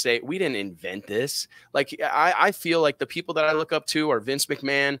here to say we didn't invent this. Like, I feel like the people that I look up to are Vince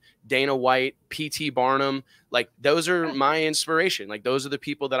McMahon, Dana White, P.T. Barnum. Like, those are my inspiration. Like, those are the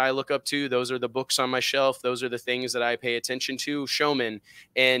people that I look up to. Those are the books on my shelf. Those are the things that I pay attention to. Showman,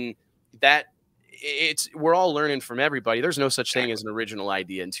 and that. We're all learning from everybody. There's no such thing as an original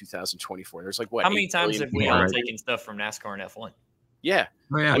idea in 2024. There's like, what? How many times have we all taken stuff from NASCAR and F1? Yeah.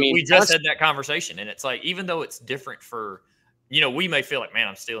 I mean, we just had that conversation, and it's like, even though it's different for, you know, we may feel like, man,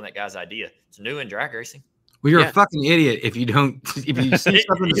 I'm stealing that guy's idea. It's new in drag racing. Well, you're a fucking idiot if you see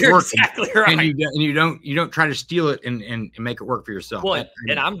something that's working, exactly right. and you don't try to steal it and make it work for yourself. Well,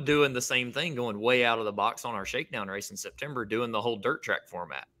 and I'm doing the same thing, going way out of the box on our shakedown race in September, doing the whole dirt track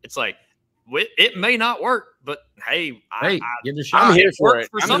format. It's like, it may not work, but hey, give it a shot. I'm here for it.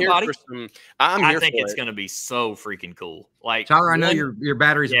 For somebody. I think it's going to be so freaking cool. Like, Tyler, I know your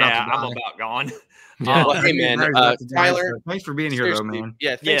battery's about to die. I'm about gone. Well, hey man, Tyler, thanks for being here, though, man.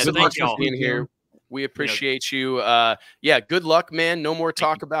 Yeah, thanks so much for being here. We appreciate you. Yeah, good luck, man. No more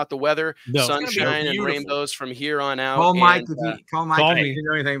talk about the weather, sunshine, and rainbows from here on out. Call Mike. Call Mike if you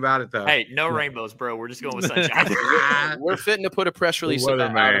know anything about it, though. Hey, no rainbows, bro. We're just going with sunshine. We're fitting to put a press release out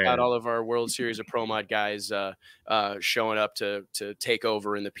about all of our World Series of Pro Mod guys showing up to take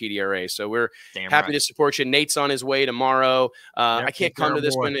over in the PDRA. So we're happy to support you. Nate's on his way tomorrow. I can't come to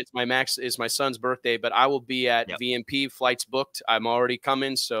this one. It's my son's birthday, but I will be at VMP. Flights booked. I'm already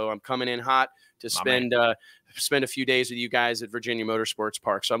coming, so I'm coming in hot to spend a few days with you guys at Virginia Motorsports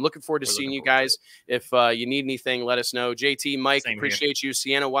Park. So I'm looking forward to seeing you guys. If you need anything, let us know. JT, Mike, appreciate you.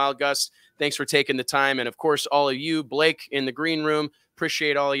 Sienna Wildgust, thanks for taking the time. And of course, all of you, Blake in the green room,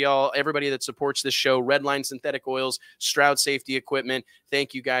 appreciate all of y'all, everybody that supports this show, Redline Synthetic Oils, Stroud Safety Equipment.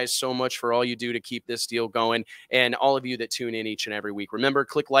 Thank you guys so much for all you do to keep this deal going, and all of you that tune in each and every week. Remember,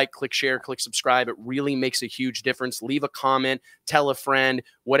 click like, click share, click subscribe. It really makes a huge difference. Leave a comment, tell a friend,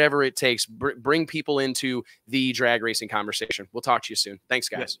 whatever it takes. Bring people into the drag racing conversation. We'll talk to you soon. Thanks,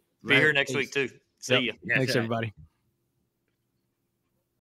 guys. Be here next week, too. See you. Thanks, everybody.